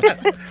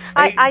it?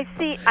 I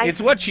see.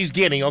 It's what she's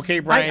getting, okay,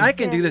 Brian? I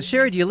can do this.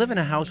 Sherry, do you live in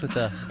a house with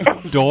a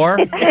door?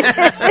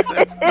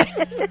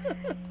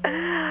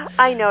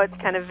 I know it's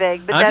kind of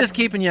vague, but I'm that's, just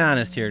keeping you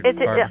honest here, it's,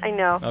 Barbara. I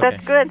know. Okay.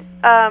 That's good.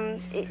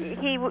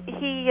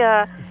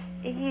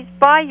 He's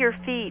by your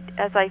feet,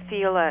 as I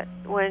feel it,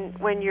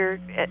 when you're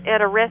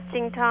at a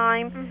resting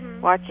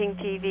time, watching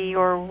TV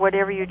or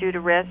whatever you do to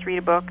rest, read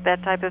a book,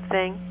 that type of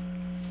thing.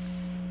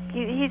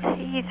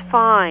 He's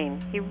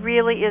fine. He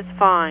really is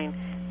fine.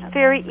 It's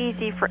very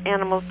easy for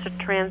animals to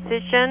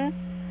transition.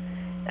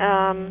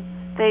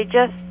 They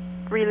just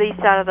release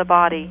out of the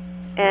body,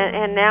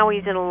 and now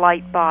he's in a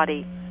light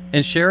body.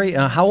 And Sherry,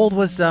 how old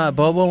was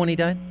Bobo when he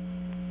died?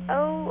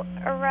 Oh,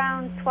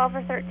 around 12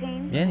 or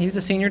 13. Yeah, he was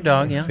a senior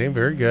dog, yeah. Same,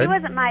 very He good.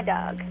 wasn't my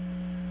dog,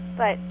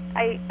 but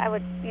I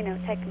would,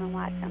 take him and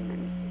watch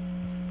him,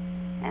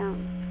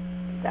 and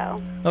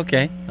so.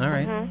 Okay, all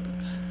right.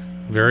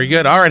 Very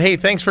good. All right, hey,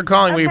 thanks for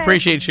calling. We Okay.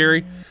 appreciate it,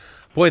 Sherry.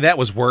 Boy, that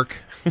was work.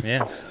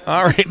 Yeah.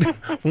 All right,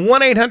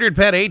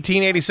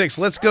 1-800-PET-1886.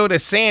 Let's go to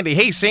Sandy.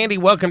 Hey, Sandy,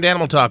 welcome to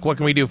Animal Talk. What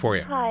can we do for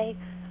you? Hi.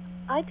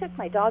 I took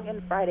my dog in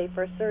Friday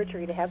for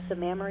surgery to have some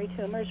mammary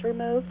tumors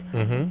removed,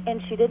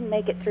 and she didn't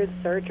make it through the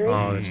surgery.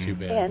 Oh, that's too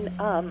bad. And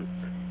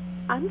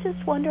I'm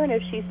just wondering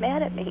if she's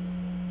mad at me.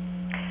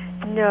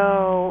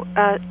 No.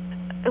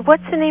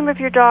 What's the name of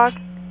your dog?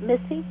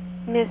 Missy?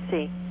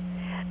 Missy.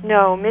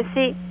 No,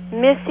 Missy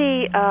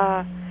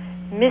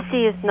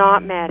is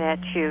not mad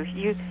at you.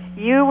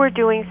 You were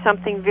doing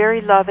something very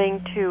loving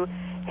to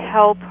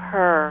help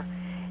her,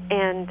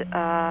 and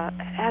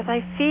as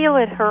I feel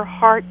it, her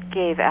heart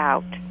gave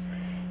out.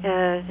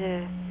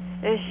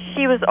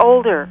 She was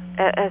older,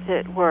 as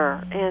it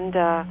were, and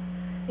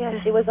Yeah,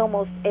 she was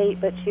almost 8,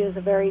 but she was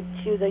a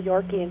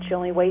Yorkie, and she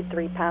only weighed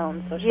 3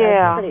 pounds, so she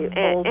Yeah, was pretty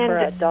old for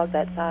a dog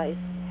that size.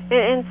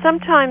 and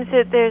sometimes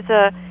there's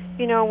a,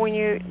 when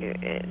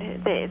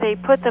they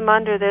put them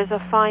under, there's a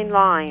fine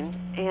line,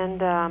 and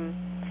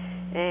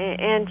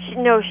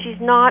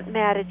she's not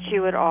mad at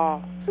you at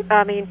all.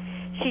 I mean,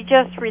 she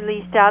just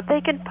released out.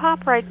 They can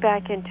pop right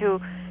back into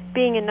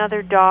being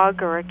another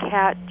dog or a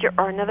cat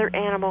or another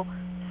animal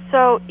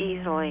so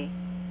easily.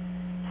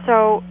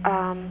 So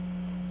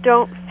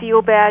don't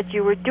feel bad.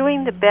 You were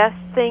doing the best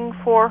thing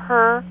for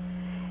her,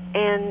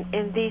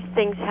 and these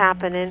things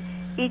happen. And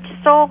each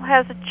soul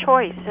has a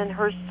choice, and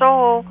her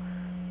soul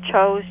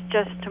chose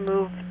just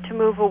to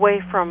move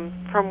away from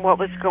what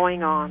was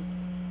going on.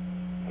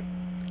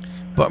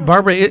 But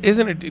Barbara,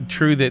 isn't it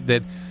true that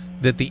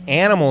the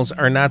animals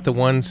are not the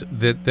ones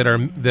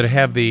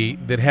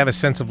that have a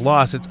sense of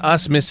loss? It's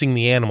us missing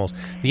the animals.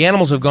 The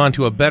animals have gone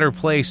to a better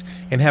place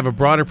and have a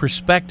broader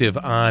perspective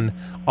on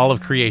all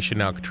of creation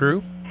now.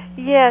 True?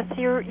 Yes,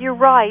 you're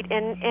right.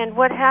 And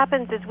what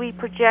happens is we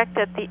project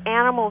that the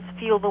animals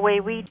feel the way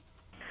we do,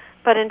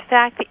 but in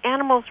fact the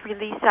animals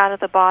release out of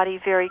the body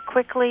very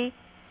quickly,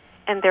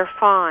 and they're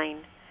fine,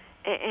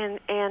 and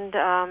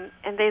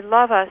they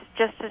love us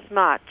just as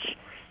much.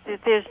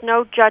 There's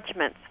no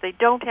judgments. They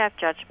don't have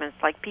judgments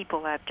like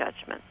people have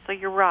judgments. So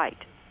you're right.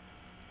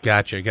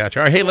 Gotcha.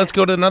 All right, hey, let's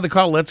go to another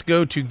call. Let's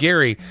go to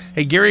Gary.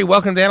 Hey, Gary,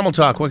 welcome to Animal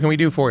Talk. What can we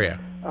do for you?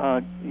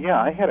 Yeah,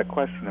 I had a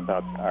question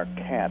about our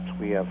cats.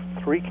 We have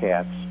 3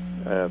 cats,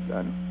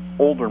 an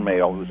older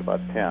male who's about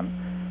 10,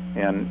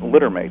 and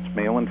litter mates,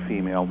 male and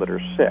female, that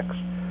are 6.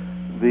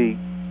 The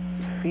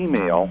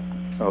female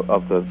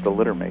of the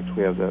litter mates,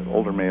 we have the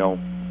older male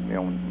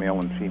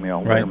and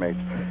female litter mates,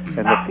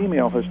 and the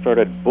female has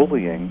started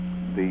bullying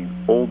the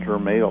older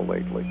male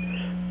lately.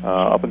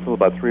 Up until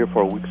about 3 or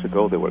 4 weeks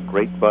ago, they were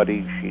great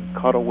buddies. She'd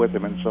cuddle with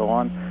him and so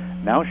on.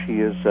 Now she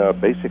is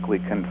basically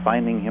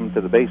confining him to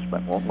the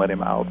basement, won't let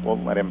him out,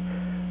 won't let him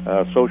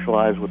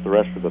socialize with the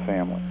rest of the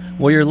family.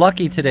 Well, you're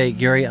lucky today,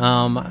 Gary.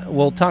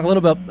 We'll talk a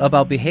little bit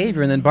about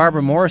behavior, and then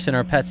Barbara Morrison,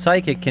 our pet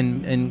psychic,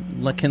 can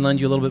lend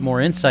you a little bit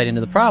more insight into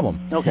the problem.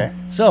 Okay.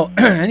 So,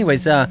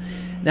 anyways, now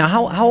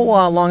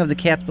how long have the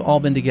cats all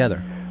been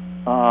together?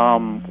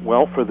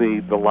 Well, for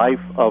the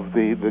life of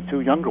the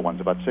 2 younger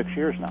ones, about 6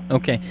 years now.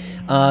 Okay.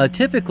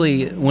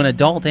 Typically, when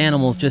adult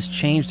animals just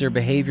change their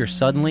behavior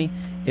suddenly,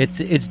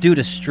 it's due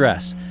to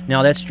stress.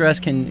 Now, that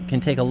stress can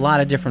take a lot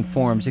of different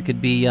forms. It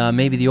could be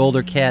maybe the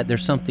older cat,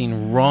 there's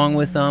something wrong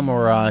with them,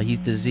 or he's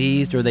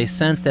diseased, or they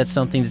sense that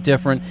something's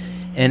different.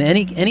 And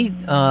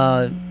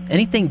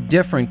anything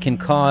different can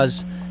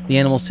cause the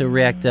animals to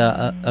react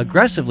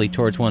aggressively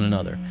towards one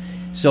another.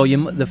 So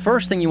the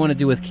first thing you want to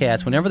do with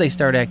cats, whenever they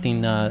start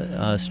acting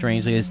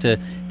strangely, is to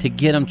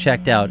get them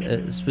checked out,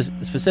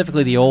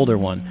 specifically the older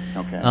one.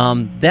 Okay.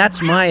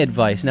 That's my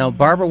advice. Now,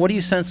 Barbara, what do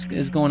you sense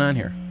is going on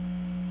here?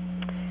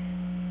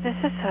 This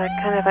is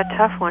kind of a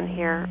tough one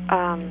here.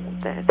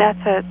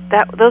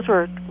 Those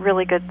were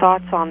really good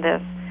thoughts on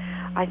this.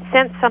 I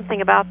sense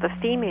something about the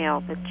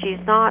female, that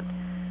she's not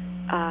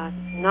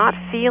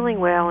feeling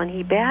well, and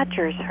he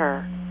badgers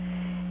her.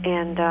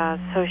 And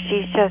so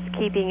she's just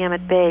keeping him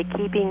at bay,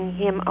 keeping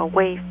him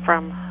away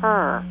from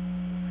her.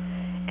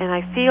 And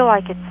I feel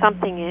like it's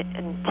something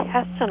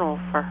intestinal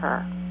for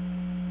her.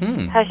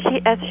 Has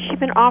she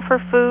been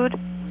offered food?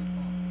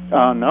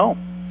 No.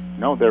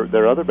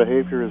 Their other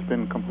behavior has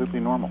been completely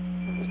normal.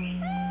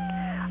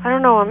 I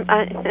don't know.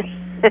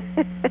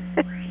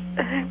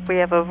 We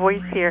have a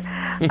voice here.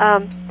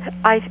 I'm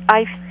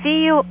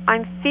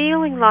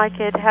feeling like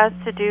it has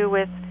to do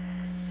with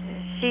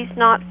she's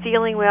not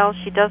feeling well.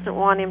 She doesn't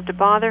want him to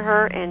bother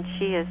her, and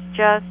she is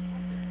just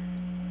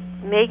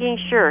making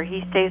sure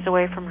he stays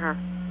away from her.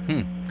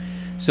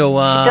 So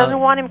she doesn't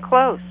want him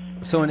close.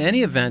 So in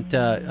any event,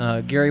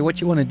 Gary,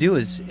 what you want to do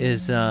is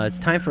it's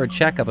time for a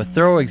checkup, a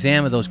thorough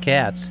exam of those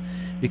cats,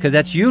 because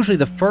that's usually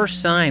the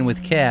first sign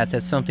with cats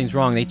that something's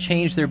wrong. They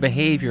change their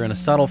behavior in a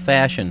subtle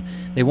fashion.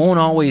 They won't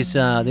always,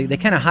 they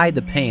kind of hide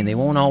the pain. They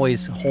won't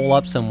always hole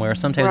up somewhere.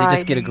 Sometimes they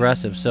just get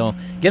aggressive. So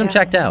get them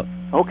checked out.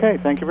 Okay,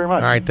 thank you very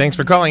much. All right, thanks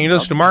for calling. You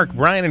listen to Mark,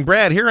 Brian, and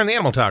Brad here on the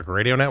Animal Talk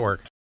Radio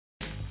Network.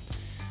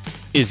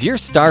 Is your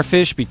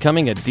starfish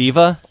becoming a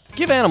diva?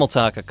 Give Animal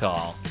Talk a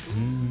call.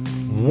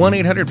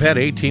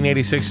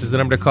 1-800-PET-1886 is the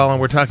number to call, and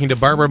we're talking to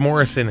Barbara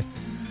Morrison,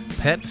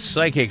 pet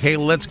psychic. Hey,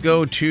 let's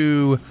go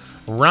to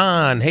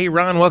Ron. Hey,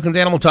 Ron, welcome to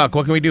Animal Talk.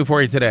 What can we do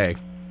for you today?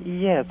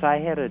 Yes, I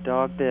had a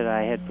dog that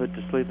I had put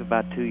to sleep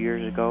about 2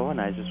 years ago, and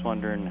I was just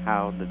wondering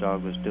how the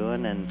dog was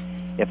doing and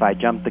if I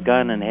jumped the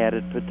gun and had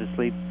it put to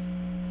sleep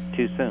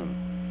too soon.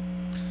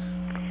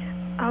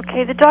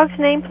 Okay, the dog's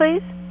name,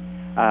 please?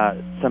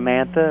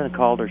 Samantha, and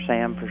called her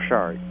Sam for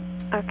short.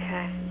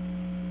 Okay.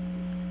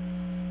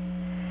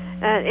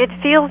 It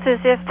feels as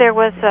if there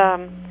was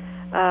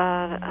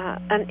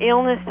an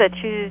illness that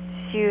you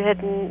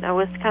had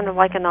was kind of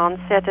like an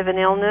onset of an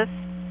illness.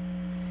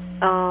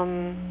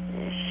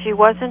 She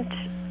wasn't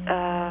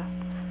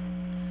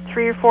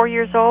 3 or 4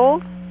 years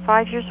old,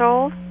 5 years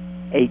old.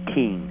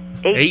 18.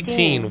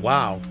 18.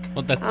 Wow.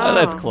 Well,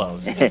 that's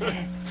close.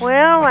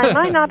 Well, I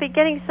might not be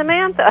getting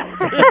Samantha.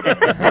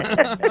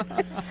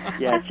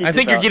 Yeah, I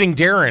think you're getting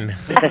Darren.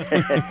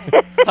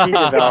 She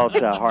developed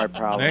a heart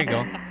problem. There you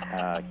go.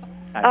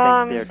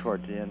 I think there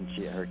towards the end,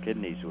 her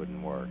kidneys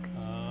wouldn't work.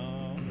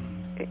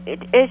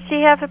 Does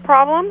she have a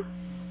problem?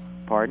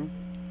 Pardon?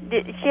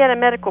 She had a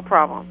medical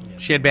problem.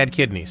 She had bad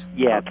kidneys.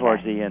 Yeah,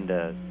 towards the end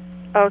of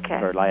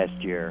her last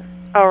year.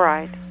 All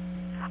right.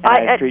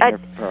 I treated her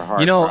for a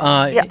heart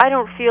problem. I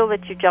don't feel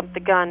that you jumped the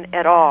gun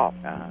at all.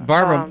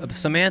 Barbara,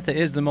 Samantha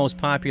is the most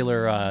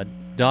popular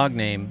dog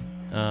name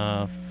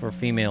for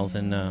females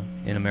in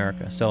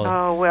America. So.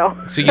 Oh well.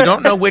 So you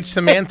don't know which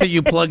Samantha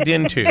you plugged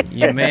into.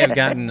 You may have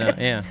gotten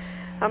yeah.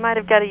 I might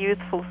have got a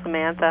youthful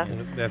Samantha.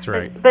 That's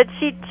right. But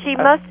she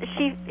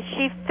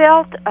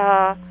felt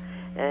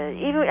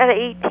even at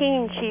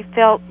 18 she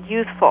felt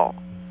youthful.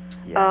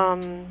 Yeah.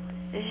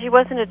 She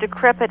wasn't a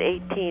decrepit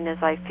 18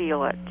 as I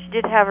feel it. She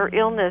did have her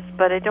illness,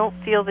 but I don't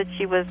feel that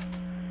she was.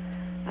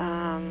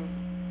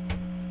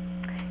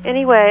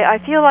 Anyway, I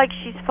feel like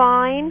she's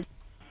fine,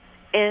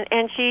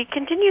 and she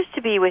continues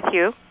to be with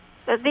you.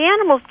 The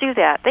animals do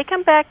that. They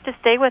come back to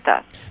stay with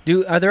us.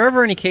 Are there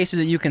ever any cases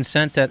that you can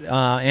sense that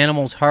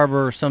animals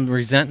harbor some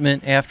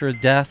resentment after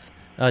death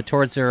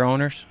towards their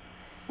owners?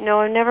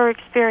 No, I've never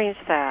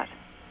experienced that.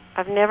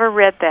 I've never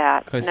read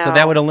that. No. So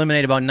that would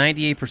eliminate about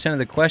 98% of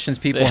the questions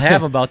people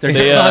have about their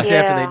dogs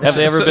after they die. Have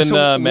they ever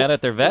been mad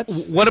at their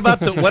vets? What about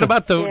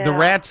the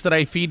rats that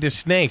I feed to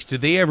snakes? Do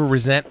they ever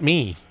resent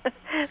me?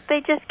 They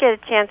just get a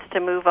chance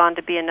to move on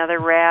to be another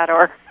rat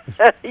or,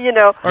 or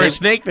a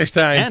snake this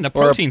time. And a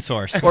protein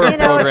source. Or a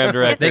program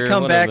director. They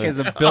come back as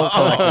a bill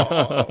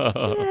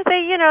collector.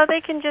 Yeah, they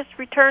can just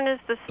return as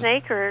the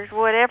snake or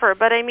whatever.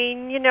 But, I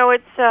mean,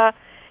 it's...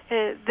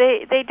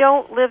 They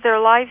don't live their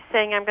life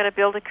saying, I'm going to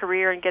build a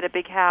career and get a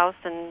big house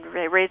and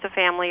raise a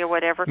family or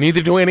whatever.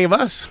 Neither do any of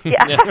us.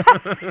 Yeah.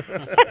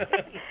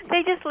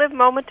 They just live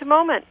moment to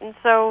moment. And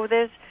so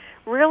there's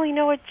really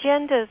no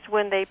agendas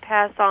when they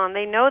pass on.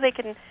 They know they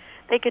can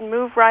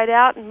move right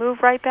out and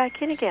move right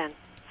back in again.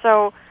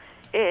 So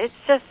it's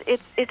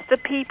the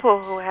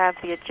people who have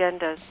the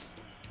agendas.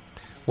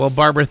 Well,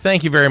 Barbara,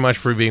 thank you very much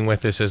for being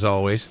with us as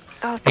always.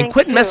 Oh, and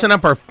quit messing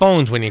up our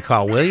phones when you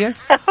call, will you?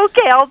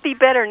 Okay, I'll be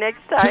better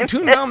next time.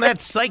 Tune down that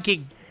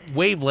psychic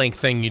wavelength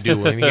thing you do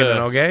when you get it,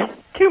 okay?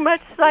 Too much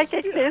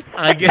psychicness.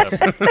 I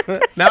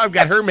get. Now I've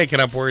got her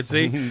making up words,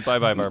 see?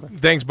 Bye-bye, Barbara.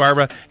 Thanks,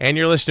 Barbara. And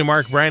you're listening to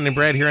Mark, Brian, and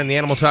Brad here on the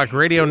Animal Talk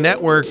Radio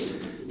Network.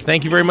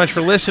 Thank you very much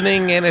for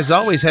listening, and as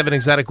always, have an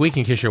exotic week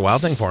and kiss your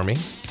wild thing for me.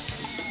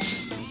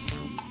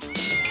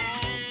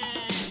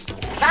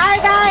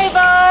 Bye-bye,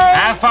 boys.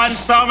 Have fun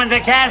storming the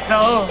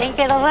castle. Think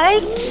it'll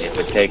work? It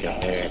would take a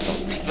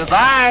miracle.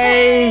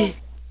 Bye-bye.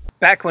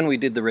 Back when we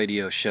did the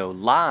radio show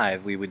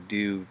live, we would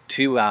do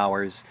 2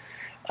 hours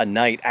a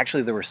night.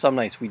 Actually, there were some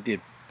nights we did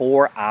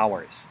 4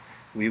 hours.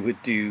 We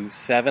would do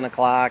 7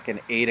 o'clock and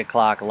 8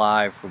 o'clock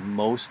live for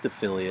most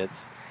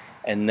affiliates.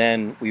 And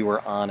then we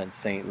were on in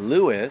St.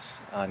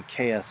 Louis on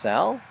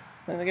KSL,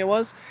 I think it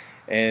was.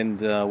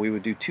 And we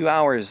would do 2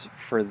 hours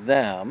for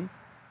them.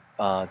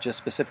 Just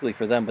specifically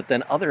for them, but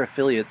then other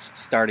affiliates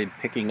started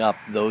picking up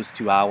those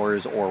 2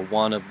 hours or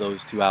one of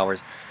those 2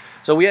 hours.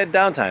 So we had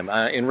downtime.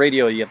 In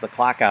radio, you have the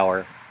clock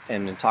hour,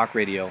 and in talk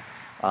radio,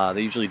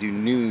 They usually do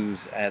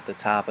news at the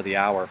top of the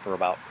hour for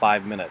about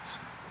 5 minutes.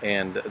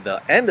 And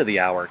the end of the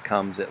hour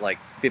comes at like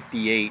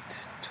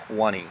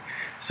 58:20.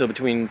 So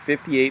between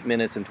 58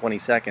 minutes and 20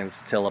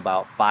 seconds till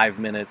about 5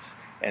 minutes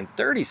and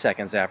 30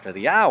 seconds after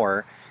the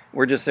hour,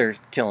 we're just there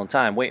killing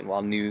time, waiting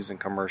while news and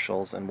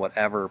commercials and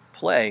whatever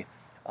play.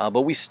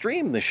 But we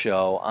streamed the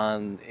show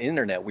on the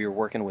internet. We were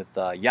working with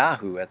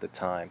Yahoo at the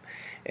time,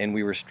 and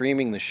we were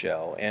streaming the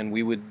show. And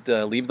we would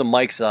leave the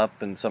mics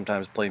up and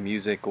sometimes play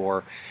music,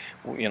 or,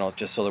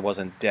 just so there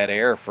wasn't dead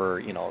air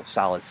for,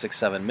 solid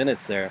 6-7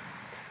 minutes there.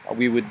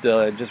 We would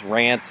just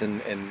rant,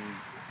 and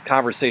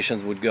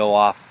conversations would go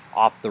off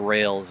the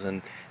rails.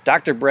 And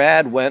Dr.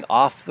 Brad went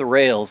off the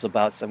rails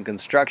about some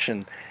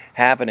construction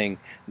happening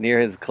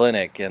near his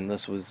clinic, and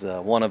this was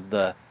one of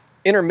the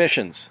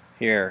intermissions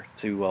here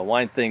to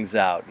wind things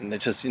out. And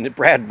it's just,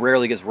 Brad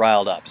rarely gets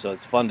riled up, so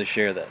it's fun to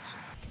share this.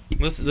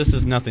 This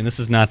is nothing. This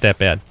is not that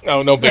bad.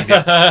 Oh, no big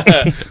deal.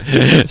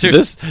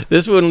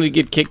 This wouldn't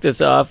get kicked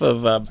us off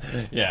of.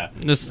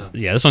 This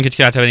won't get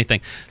you out of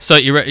anything. So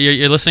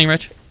you're listening,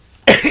 Rich?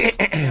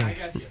 I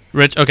got you.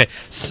 Rich, okay.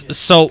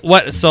 So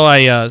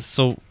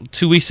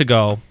 2 weeks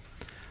ago,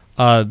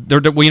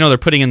 they're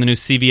putting in the new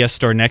CVS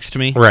store next to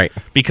me, right?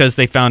 Because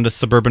they found a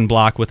suburban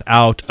block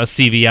without a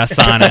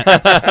CVS on it,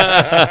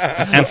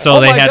 and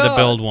so they had to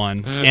build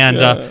one.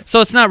 And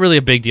so it's not really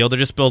a big deal. They're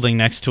just building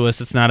next to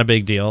us. It's not a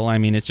big deal. I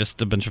mean, it's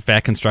just a bunch of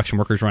fat construction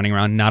workers running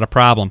around. Not a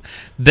problem.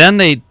 Then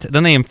they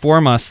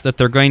inform us that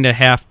they're going to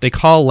have. They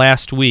call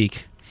last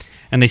week.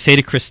 And they say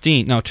to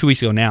Christine, 2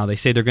 weeks ago now, they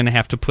say they're going to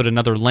have to put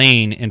another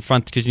lane in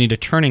front because you need a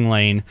turning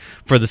lane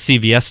for the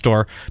CVS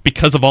store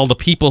because of all the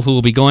people who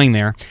will be going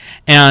there.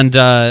 And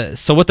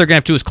so what they're going to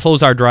have to do is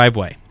close our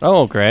driveway.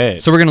 Oh,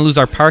 great. So we're going to lose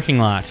our parking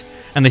lot.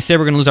 And they say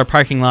we're going to lose our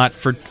parking lot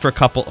for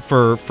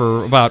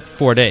about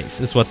 4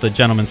 days, is what the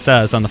gentleman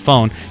says on the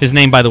phone. His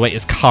name, by the way,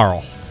 is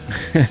Carl.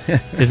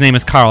 His name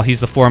is Carl. He's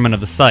the foreman of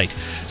the site.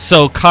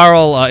 So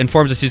Carl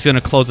informs us he's going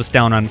to close us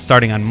down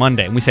starting on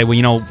Monday. And we say,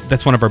 well,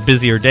 that's one of our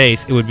busier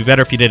days. It would be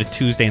better if you did it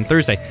Tuesday and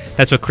Thursday.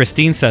 That's what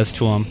Christine says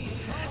to him.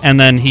 And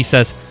then he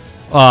says,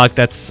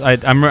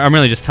 I'm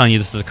really just telling you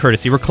this is a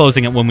courtesy. We're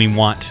closing it when we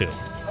want to.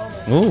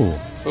 Ooh,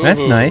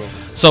 that's nice.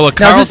 So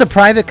now, is this a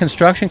private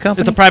construction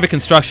company? It's a private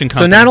construction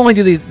company. So not only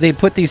do they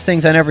put these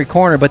things on every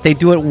corner, but they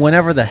do it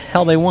whenever the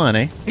hell they want,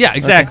 eh? Yeah,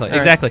 exactly, okay.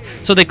 Exactly.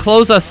 Right. So they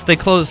close us.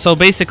 So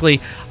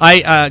basically,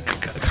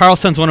 Carl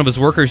sends one of his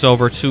workers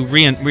over to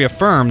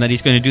reaffirm that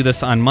he's going to do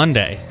this on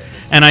Monday.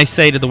 And I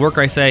say to the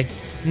worker,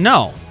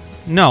 no,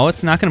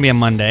 it's not going to be on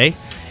Monday.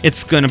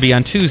 It's going to be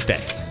on Tuesday,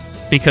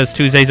 because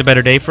Tuesday's a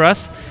better day for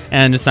us,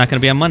 and it's not going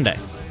to be on Monday.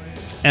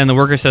 And the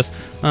worker says,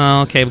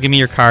 oh, okay, well, give me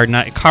your card.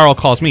 And Carl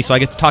calls me, so I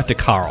get to talk to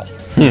Carl.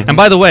 And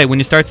by the way, when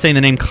you start saying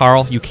the name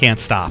Carl, you can't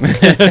stop. All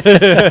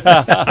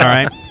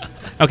right.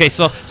 Okay.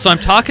 So I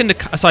talk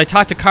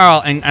to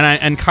Carl,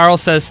 and Carl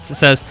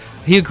says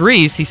he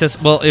agrees. He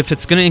says, well, if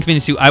it's going to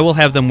inconvenience you, I will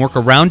have them work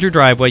around your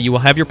driveway. You will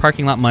have your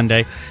parking lot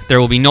Monday. There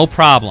will be no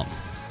problem.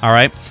 All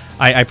right.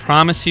 I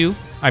promise you.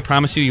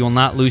 You will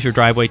not lose your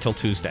driveway till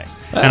Tuesday.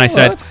 And I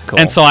said, that's cool.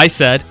 And so I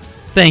said,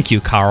 thank you,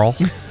 Carl.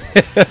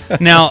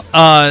 Now,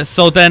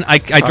 so then I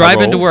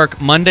drive into work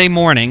Monday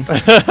morning.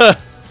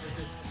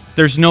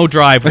 There's no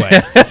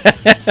driveway.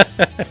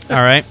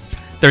 All right?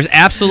 There's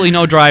absolutely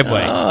no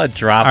driveway. Oh,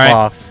 drop right?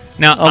 off.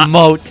 Now, a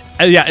moat.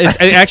 Yeah,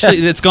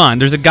 actually, it's gone.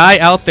 There's a guy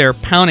out there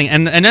pounding.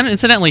 And then,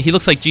 incidentally, he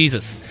looks like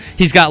Jesus.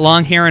 He's got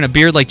long hair and a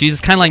beard like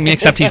Jesus, kind of like me,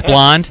 except he's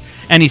blonde,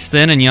 and he's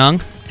thin and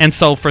young. And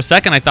so for a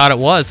second, I thought it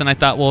was. And I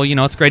thought, well,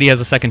 it's great he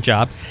has a second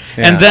job.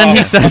 Yeah. And then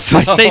he says,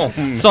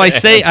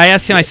 I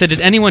asked him, I said,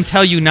 did anyone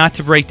tell you not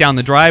to break down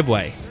the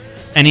driveway?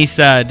 And he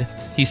said,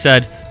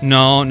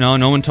 no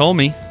one told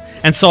me.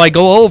 And so I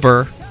go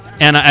over,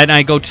 and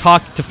I go to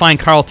find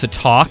Carl to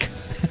talk.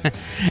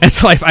 And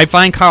so I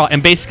find Carl,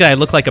 and basically I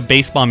look like a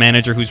baseball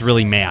manager who's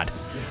really mad.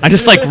 I'm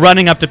just like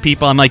running up to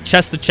people. I'm like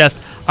chest to chest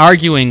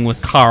arguing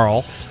with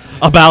Carl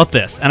about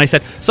this. And I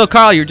said, so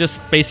Carl, you're just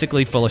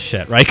basically full of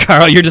shit, right,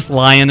 Carl? You're just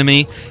lying to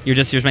me. You're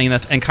making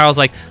that. And Carl's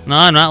like, no,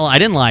 I'm not. I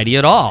didn't lie to you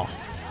at all.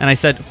 And I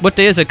said, what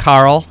day is it,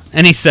 Carl?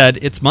 And he said,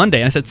 it's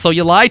Monday. And I said, so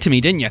you lied to me,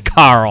 didn't you,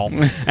 Carl?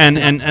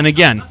 And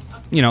again,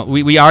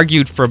 we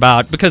argued for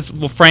because,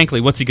 well, frankly,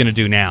 what's he going to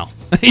do now?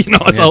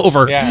 It's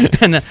over. Yeah.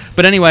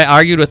 But anyway, I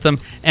argued with him,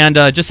 and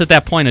just at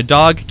that point, a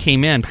dog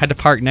came in, had to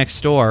park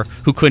next door,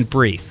 who couldn't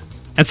breathe.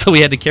 And so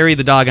we had to carry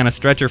the dog on a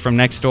stretcher from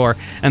next door,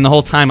 and the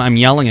whole time I'm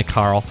yelling at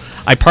Carl.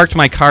 I parked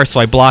my car so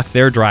I blocked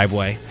their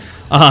driveway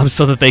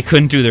so that they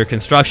couldn't do their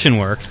construction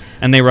work,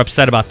 and they were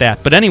upset about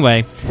that. But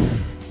anyway,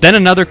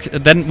 then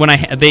when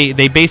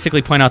they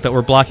basically point out that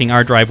we're blocking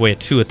our driveway at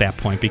 2 at that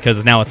point,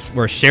 because now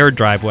we're a shared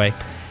driveway.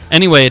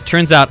 Anyway, it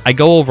turns out I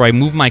go over, I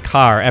move my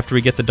car after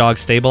we get the dog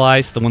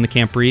stabilized, the one that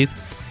can't breathe.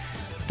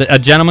 A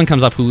gentleman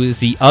comes up who is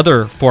the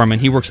other foreman.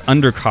 He works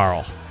under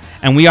Carl.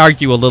 And we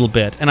argue a little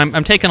bit. And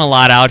I'm taking a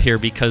lot out here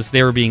because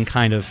they were being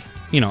kind of,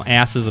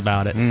 asses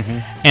about it. Mm-hmm.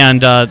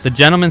 And the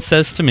gentleman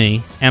says to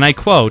me, and I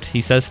quote, he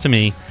says to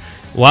me,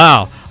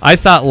 wow, I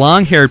thought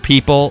long-haired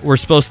people were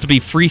supposed to be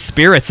free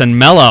spirits and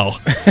mellow.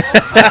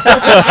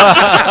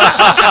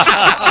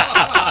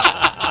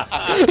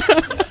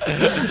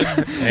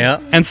 Yeah.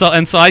 And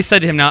so I said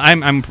to him, now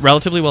I'm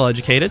relatively well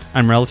educated,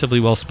 I'm relatively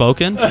well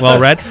spoken, well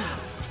read.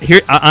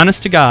 Here,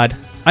 honest to God,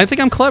 I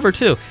think I'm clever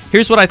too.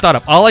 Here's what I thought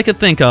of. All I could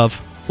think of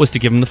was to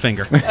give him the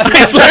finger.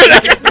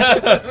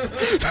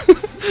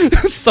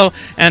 So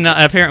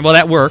apparently, well,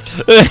 that worked,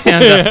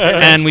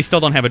 and we still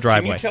don't have a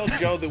driveway. Can you tell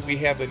Joe that we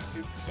have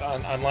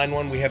on line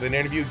 1 we have an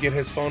interview? Get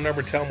his phone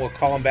number. Tell him we'll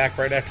call him back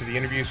right after the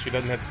interview, so he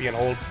doesn't have to be on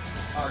hold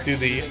through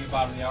the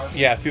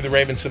through the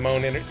Raven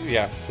Simone interview.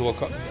 Yeah, so we'll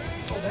call.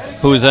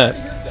 Who is that?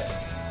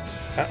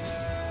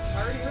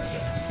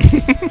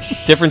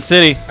 Different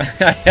city.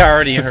 I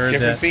already heard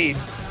Different that. feed.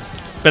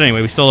 But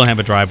anyway, we still don't have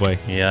a driveway.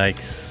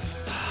 Yikes.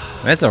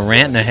 That's a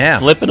rant and a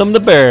half. Flipping them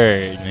the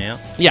bird. Yeah.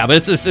 Yeah, but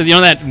it's just, you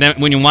know that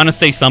when you want to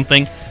say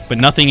something, but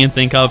nothing you can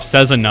think of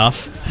says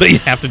enough that you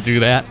have to do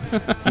that.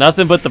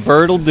 Nothing but the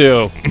bird will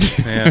do.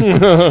 Yeah.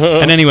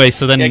 And anyway,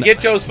 so then Get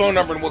Joe's phone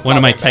number and we'll call one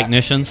of my him back.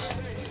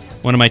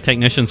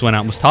 technicians went out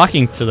and was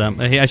talking to them.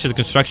 Actually, the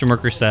construction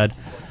worker said,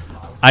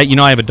 I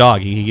have a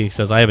dog. He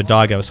says, I have a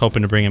dog. I was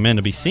hoping to bring him in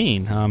to be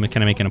seen.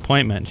 Can I make an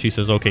appointment? And she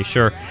says, okay,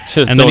 sure.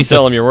 Just and don't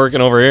tell him you're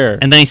working over here.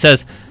 And then he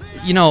says,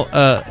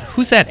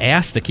 who's that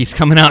ass that keeps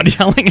coming out and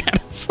yelling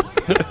at us?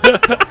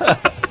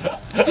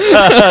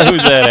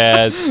 Who's that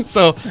ass?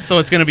 So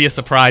it's going to be a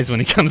surprise when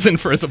he comes in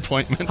for his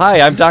appointment.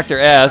 Hi, I'm Dr.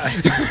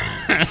 Ass.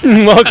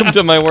 Welcome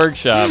to my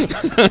workshop.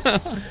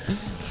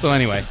 So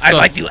anyway. I'd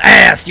like to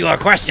ask you a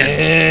question.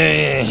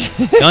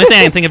 The only thing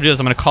I can think of to do is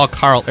I'm going to call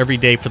Carl every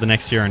day for the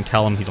next year and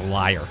tell him he's a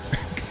liar.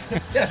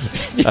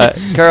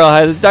 Carl,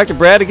 hi, this is Dr.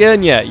 Brad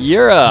again. Yeah,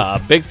 you're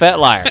a big fat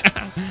liar.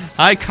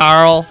 Hi,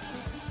 Carl.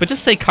 But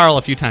just say Carl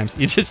a few times.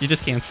 You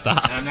just can't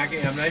stop. I'm not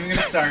even going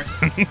to start.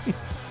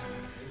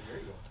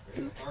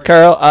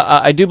 Carl,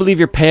 I do believe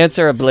your pants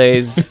are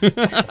ablaze.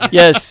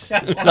 Yes,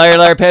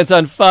 liar, pants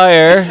on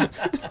fire.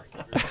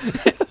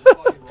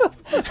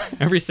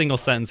 Every single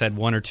sentence had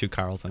one or two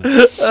Carls in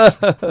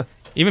it.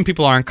 Even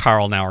people who aren't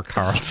Carl now are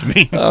Carl to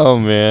me. Oh,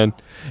 man.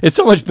 It's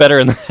so much better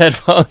in the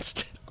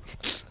headphones.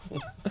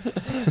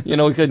 We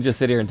couldn't just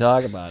sit here and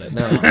talk about it.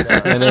 No.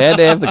 And they had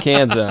to have the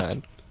cans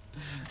on.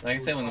 Like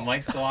I said, when the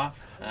mics go off,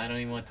 I don't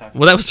even want to talk.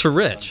 Well, that was for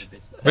Rich.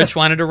 Rich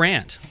wanted to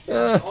rant.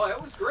 Oh,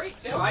 that was great,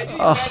 too. I didn't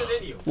have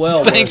it in you.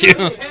 Well, Thank you.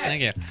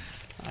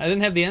 I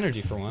didn't have the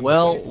energy for one.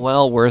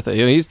 Well worth it.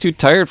 He's too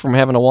tired from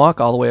having to walk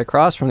all the way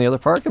across from the other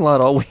parking lot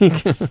all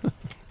week.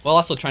 Well,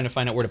 also trying to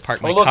find out where to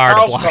park my look, car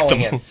Carl's to block the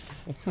calling in. most.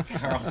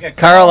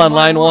 Carl on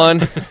line 1.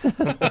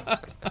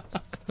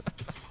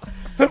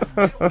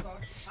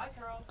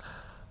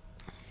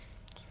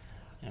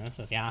 This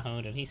is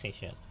Yahoo. Did he say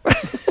shit?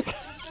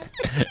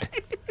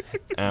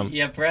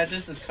 Yeah, Brad,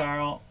 this is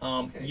Carl.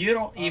 You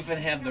don't even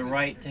have the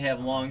right to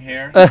have long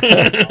hair.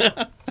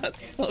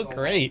 That's so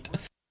great.